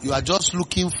 You are just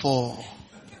looking for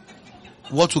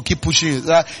what will keep pushing you.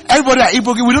 Everybody are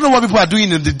hypocrites. We don't know what people are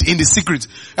doing in the secret.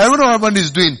 I don't know what everybody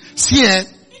is doing. See,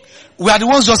 we are the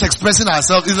ones just expressing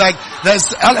ourselves. It's like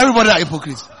everybody are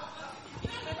hypocrites.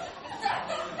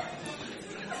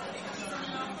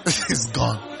 It's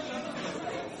gone.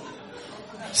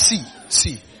 See.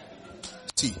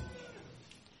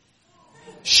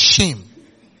 Shame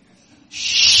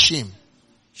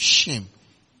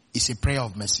is a prayer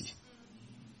of mercy.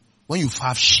 When you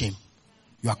have shame,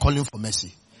 you are calling for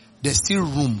mercy. There's still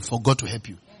room for God to help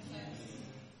you.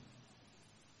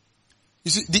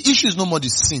 You see, the issue is no more the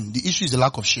sin. The issue is the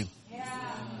lack of shame.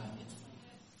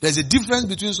 There's a difference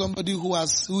between somebody who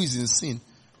is in sin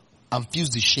and feels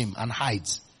the shame and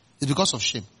hides. It's because of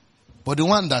shame. But the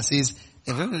one that says,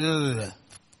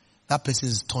 that person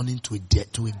is turning to a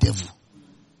devil.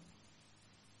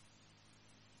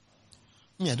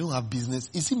 Me, I don't have business.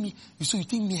 You see me, so you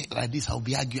think me like this, I'll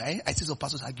be arguing. I see some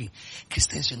pastors arguing.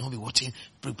 Christians should not be watching,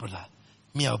 brother.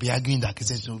 Me, I'll be arguing that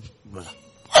Christians should not, brother.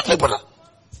 What, brother?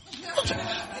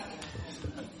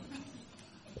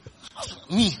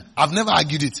 Me, I've never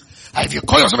argued it. If you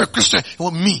call yourself a Christian, you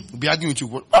want me to be arguing with you.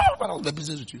 What's my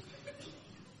business with you?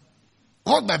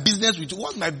 What's my business with you?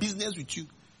 What's my business with you?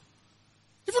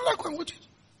 If you like, watch it.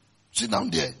 Sit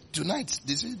down there. Tonight,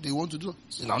 they say they want to do.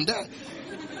 Sit down there.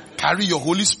 Carry your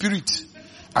Holy Spirit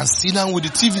and sit down with the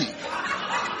TV.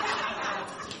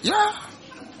 Yeah.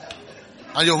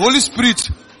 And your Holy Spirit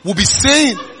will be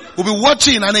saying, will be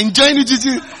watching and enjoying it with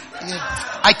you.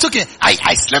 Yeah. I took it.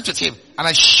 I slept with him. And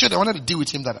I wanted to deal with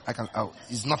him that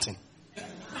it's nothing.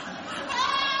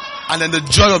 And then the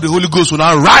joy of the Holy Ghost will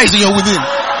now rise in your within.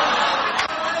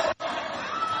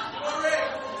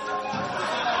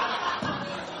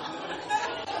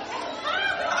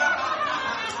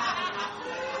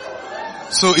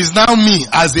 So it's now me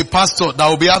as a pastor that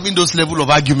will be having those level of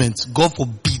arguments. God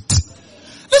forbid.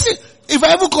 Listen, if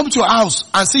I ever come to your house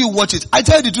and see you watch it, I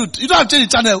tell you the truth. You don't have to change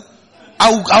the channel.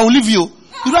 I will leave you.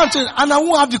 You don't have to change, and I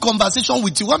won't have the conversation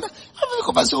with you. I'm having a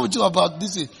conversation with you about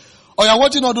this. Or you're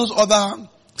watching all those other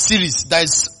series that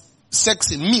is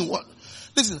sex in me. What?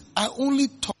 Listen, I only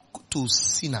talk to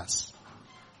sinners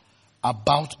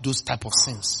about those type of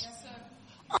sins.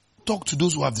 I talk to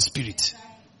those who have the Spirit.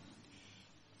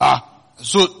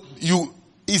 So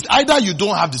it's either you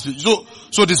don't have the Spirit.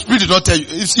 So the Spirit did not tell you.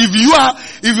 If you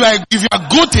are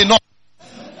good enough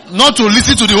not to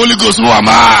listen to the Holy Ghost, who am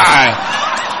I?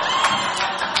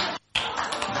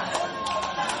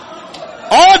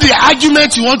 All the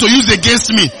arguments you want to use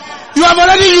against me, you have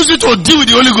already used it to deal with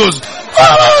the Holy Ghost.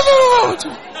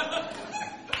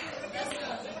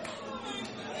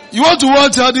 You want to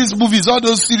watch all these movies, all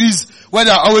those series where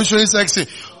they are always showing sex.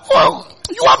 Well,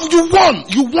 you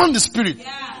won the Spirit.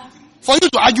 Yeah. For you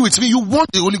to argue with me, you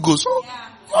want the Holy Ghost.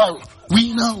 So,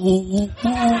 we now.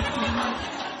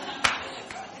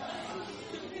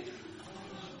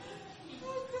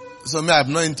 So me,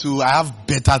 I have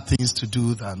better things to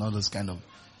do than all those kind of.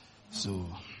 So,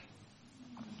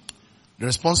 the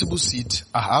responsible seat,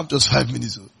 I have just 5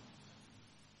 minutes.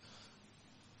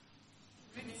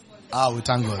 We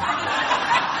thank God.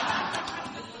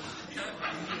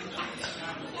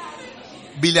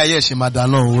 Billy Ayeshi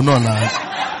Madano, no,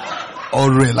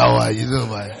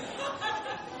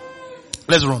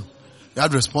 let's run. You have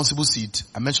the responsible seat.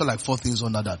 I mentioned like 4 things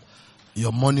under that.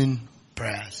 Your morning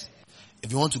prayers.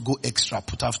 If you want to go extra,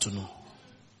 put afternoon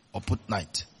or put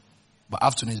night. But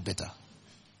afternoon is better.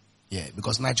 Yeah,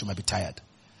 because night you might be tired.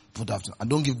 Put afternoon. And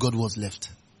don't give God what's left.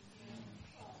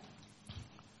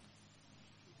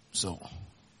 So,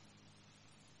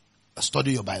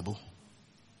 study your Bible.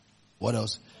 What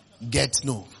else?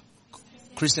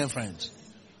 Christian friends.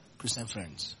 Christian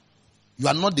friends. You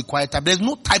are not the quiet type. There's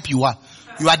no type you are.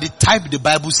 You are the type the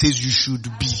Bible says you should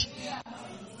be.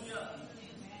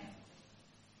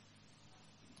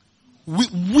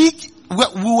 We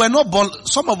were not born.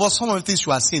 Some of the things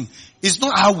you are seeing, it's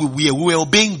not how we were. We were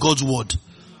obeying God's word.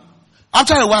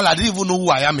 After a while, I didn't even know who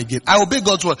I am again. I obey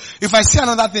God's word. If I see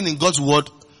another thing in God's word,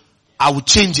 I will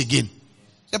change again.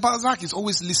 The Pastor Zach is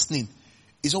always listening.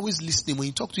 He's always listening. When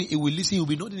you talk to him, he will listen. He will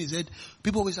be nodding his head.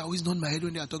 People always nod my head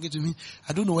when they are talking to me.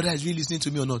 I don't know whether he's really listening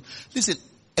to me or not. Listen,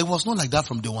 it was not like that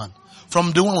from day one.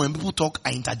 From day one, when people talk,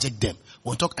 I interject them.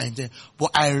 When talk, I interject.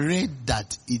 But I read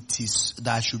that that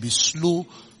I should be slow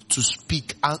to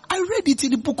speak. And I read it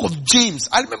in the book of James.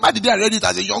 I remember the day I read it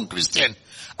as a young Christian.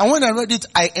 And when I read it,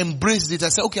 I embraced it. I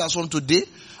said, okay, as from today,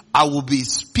 I will be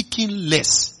speaking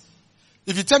less.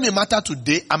 If you tell me a matter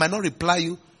today, I might not reply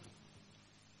you.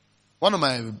 One of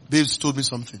my babes told me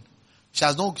something. She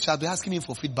has been asking me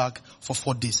for feedback for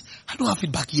 4 days. I don't have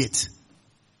feedback yet.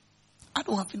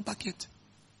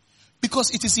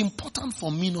 Because it is important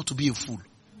for me not to be a fool.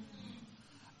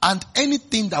 And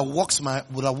anything that works my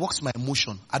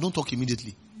emotion, I don't talk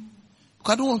immediately.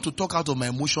 Because I don't want to talk out of my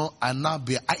emotion and now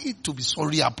I need to be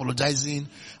sorry, apologizing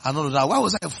and all of that. Why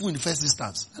was I a fool in the first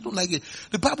instance? I don't like it.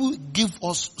 The Bible gives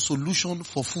us solution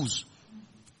for fools.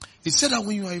 It said that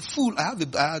when you are a fool, I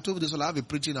told you this, I have a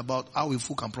preaching about how a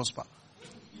fool can prosper.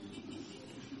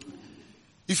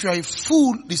 If you are a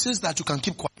fool, it says that you can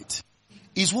keep quiet.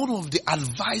 It's one of the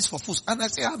advice for fools. And I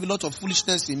say I have a lot of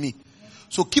foolishness in me.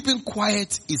 So keeping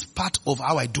quiet is part of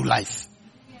how I do life.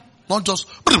 Not just,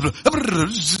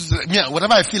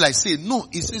 whatever I feel I say. No,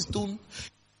 it says don't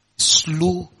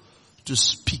slow to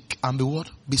speak and be what?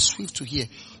 Be swift to hear.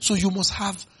 So you must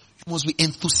be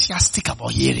enthusiastic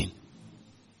about hearing.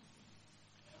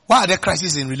 Why are there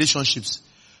crises in relationships?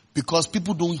 Because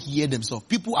people don't hear themselves.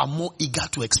 People are more eager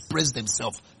to express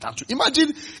themselves than to.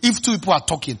 Imagine if two people are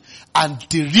talking and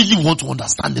they really want to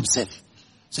understand themselves.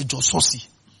 Say, Jo Sosi.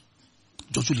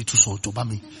 Jojo Litu So, Jo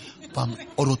Bami.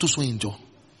 Oroto So Injo.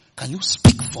 Can you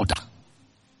speak further?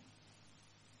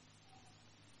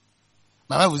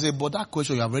 My wife will say, but that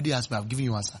question you have already asked me, I've given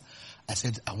you answer. I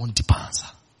said, I want deeper answer.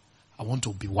 I want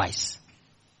to be wise.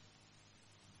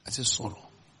 I said, sorrow.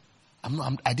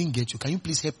 I didn't get you. Can you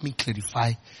please help me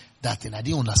clarify that thing? I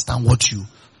didn't understand what you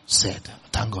said.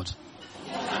 Thank God.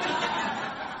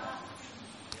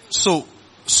 So,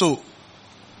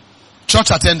 church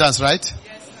attendance, right?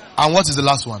 Yes, sir. And what is the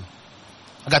last one?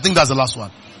 Okay, I think that's the last one.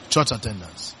 Church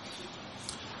attendance.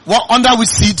 What under which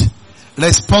seed?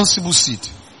 Responsible seed.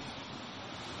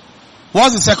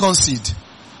 What's the second seed?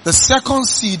 The second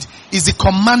seed is the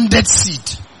commanded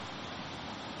seed.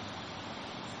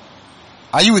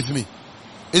 Are you with me?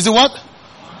 Is it what?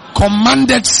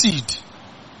 Commanded seed.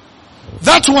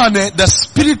 That one, the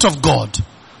Spirit of God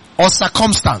or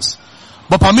circumstance.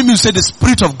 But permit me to say the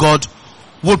Spirit of God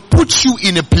will put you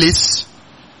in a place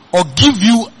or give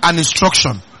you an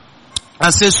instruction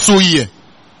and say, so here.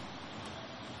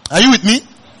 Are you with me?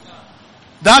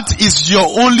 That is your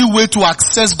only way to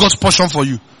access God's portion for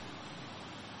you.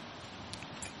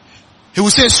 He will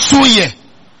say, so here.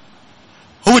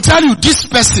 He will tell you, this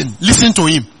person, listen to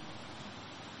him.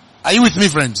 Are you with me,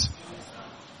 friends?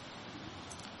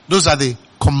 Those are the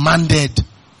commanded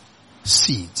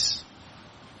seeds.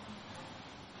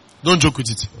 Don't joke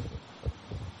with it.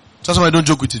 That's why I don't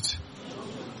joke with it.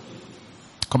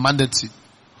 Commanded seed.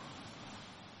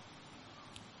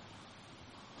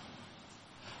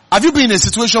 Have you been in a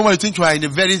situation where you think you are in a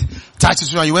very tight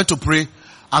situation? You went to pray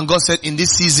and God said, in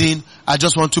this season, I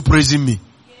just want to praise me.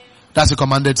 That's a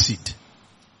commanded seed.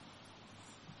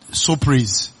 So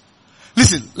praise.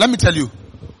 Listen, let me tell you.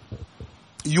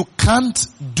 You can't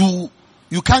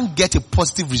get a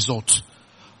positive result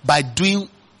by doing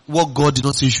what God did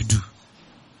not say you should do.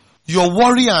 Your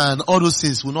worry and all those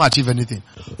things will not achieve anything.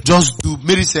 Just do.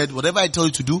 Mary said, whatever I tell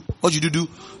you to do, what you do.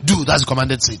 That's the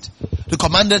commanded seed. The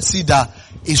commanded seed are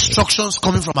instructions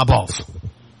coming from above.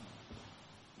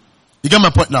 You get my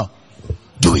point now?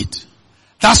 Do it.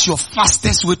 That's your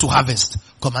fastest way to harvest.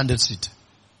 Commanded seed.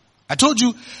 I told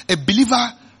you, a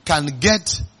believer can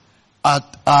get,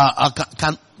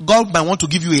 God might want to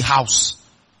give you a house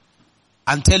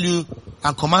and tell you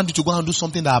and command you to go and do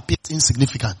something that appears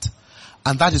insignificant.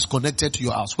 And that is connected to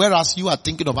your house. Whereas you are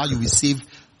thinking of how you will save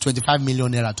 25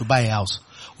 million naira to buy a house.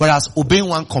 Whereas obeying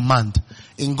one command,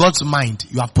 in God's mind,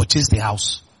 you have purchased a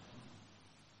house.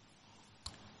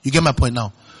 You get my point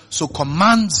now? So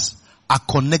commands are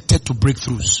connected to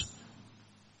breakthroughs.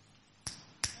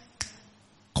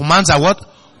 Commands are what?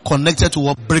 Connected to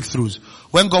what? Breakthroughs.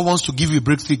 When God wants to give you a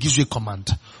breakthrough, He gives you a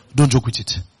command. Don't joke with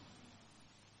it.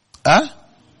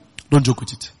 Don't joke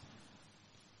with it.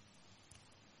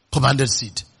 Commanded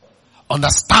seed.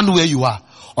 Understand where you are.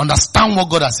 Understand what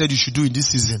God has said you should do in this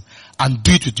season. And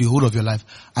do it with the whole of your life.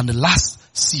 And the last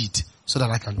seed, so that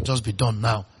I can just be done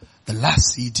now. The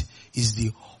last seed is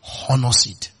the honor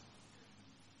seed.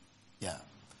 Yeah.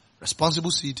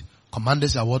 Responsible seed.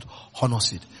 Commanded are what? Honor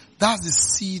seed. That's the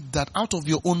seed that out of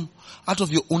your own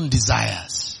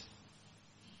desires.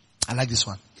 I like this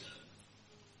one.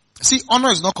 See, honor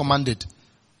is not commanded.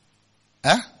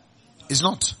 It's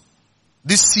not.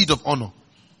 This seed of honor.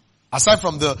 Aside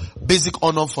from the basic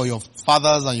honor for your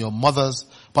fathers and your mothers.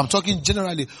 But I'm talking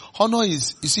generally. Honor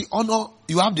is, you see, honor,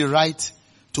 you have the right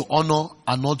to honor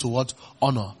and not to what?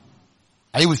 Honor.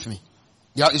 Are you with me?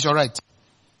 Yeah, it's your right.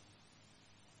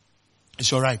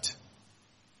 It's your right.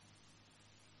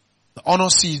 The honor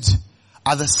seeds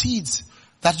are the seeds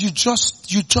that you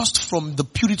just from the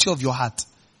purity of your heart,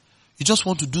 you just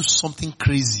want to do something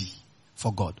crazy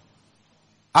for God.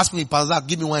 Ask me, Pastor,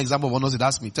 give me one example of honor seed.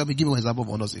 Ask me, tell me, give me one example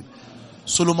of honor seed.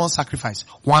 Solomon sacrificed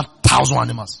 1,000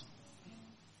 animals.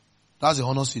 That's the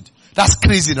honor seed. That's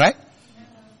crazy, right?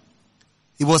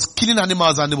 He was killing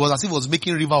animals and it was as if he was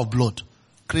making a river of blood.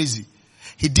 Crazy.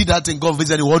 He did that and God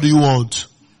visited him. What do you want?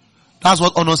 That's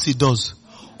what honor seed does.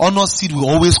 Honor seed will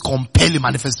always compel the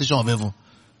manifestation of heaven.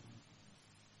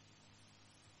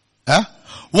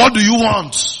 What do you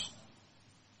want?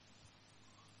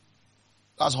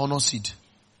 That's honor seed.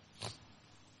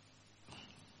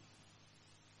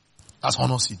 That's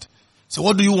honor seed. So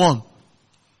what do you want?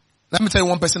 Let me tell you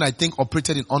one person I think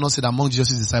operated in honor seed among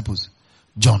Jesus' disciples.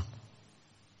 John.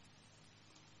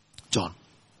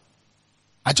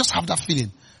 I just have that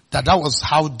feeling that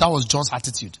was John's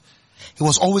attitude. He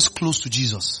was always close to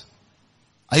Jesus.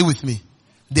 Are you with me?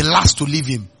 The last to leave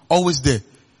him. Always there.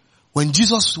 When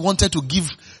Jesus wanted to give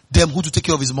them who to take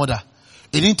care of his mother,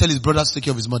 he didn't tell his brothers to take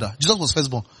care of his mother. Jesus was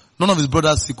firstborn. None of his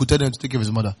brothers, he could tell them to take care of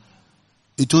his mother.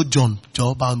 He told John,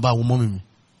 you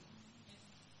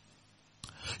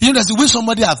know, there's a way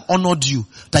somebody have honored you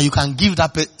that you can give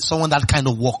someone that kind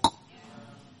of work.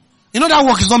 You know that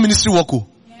work is not ministry work.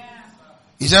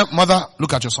 He said, mother,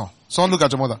 look at your son. Son, look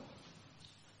at your mother.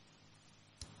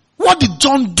 What did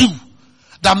John do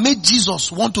that made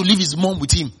Jesus want to leave his mom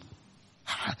with him?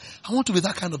 I want to be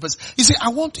that kind of person. You see,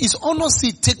 his honor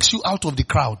seed takes you out of the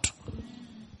crowd.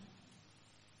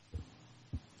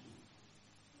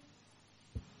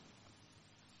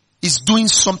 He's doing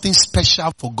something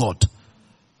special for God.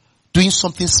 Doing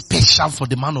something special for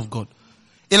the man of God.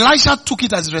 Elisha took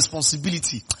it as a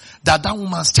responsibility that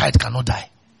woman's child cannot die.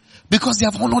 Because they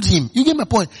have honored him. You get my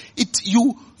point?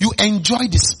 You enjoy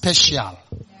the special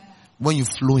when you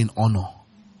flow in honor.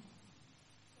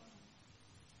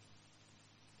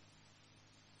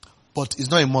 But it's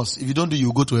not a must. If you don't do,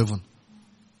 you go to heaven.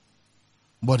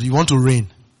 But you want to reign,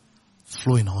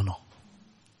 flow in honor.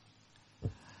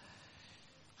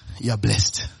 You are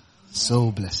blessed.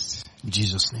 So blessed. In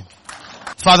Jesus' name.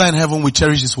 Father in heaven, we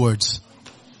cherish these words.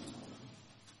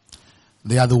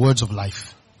 They are the words of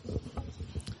life.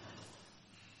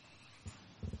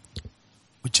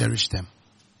 We cherish them.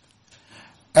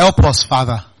 Help us,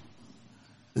 Father.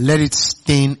 Let it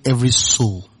stain every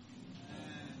soul.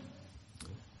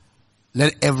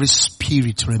 Let every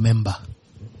spirit remember.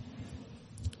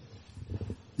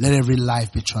 Let every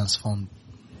life be transformed.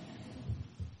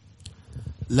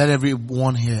 Let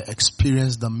everyone here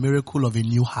experience the miracle of a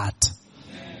new heart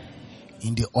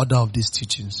in the order of these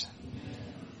teachings.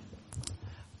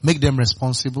 Make them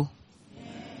responsible.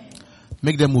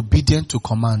 Make them obedient to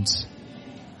commands.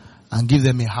 And give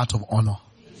them a heart of honor.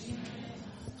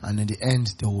 And in the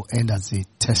end, they will end as a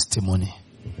testimony.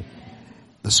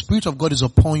 The Spirit of God is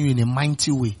upon you in a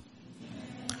mighty way.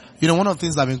 You know, one of the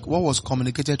things what was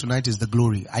communicated tonight is the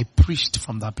glory. I preached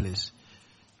from that place.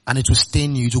 And it will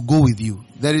stain you, it will go with you.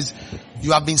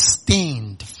 You have been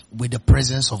stained with the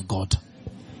presence of God.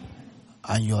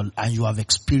 And you have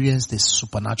experienced a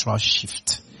supernatural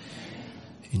shift.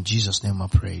 In Jesus' name I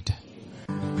prayed.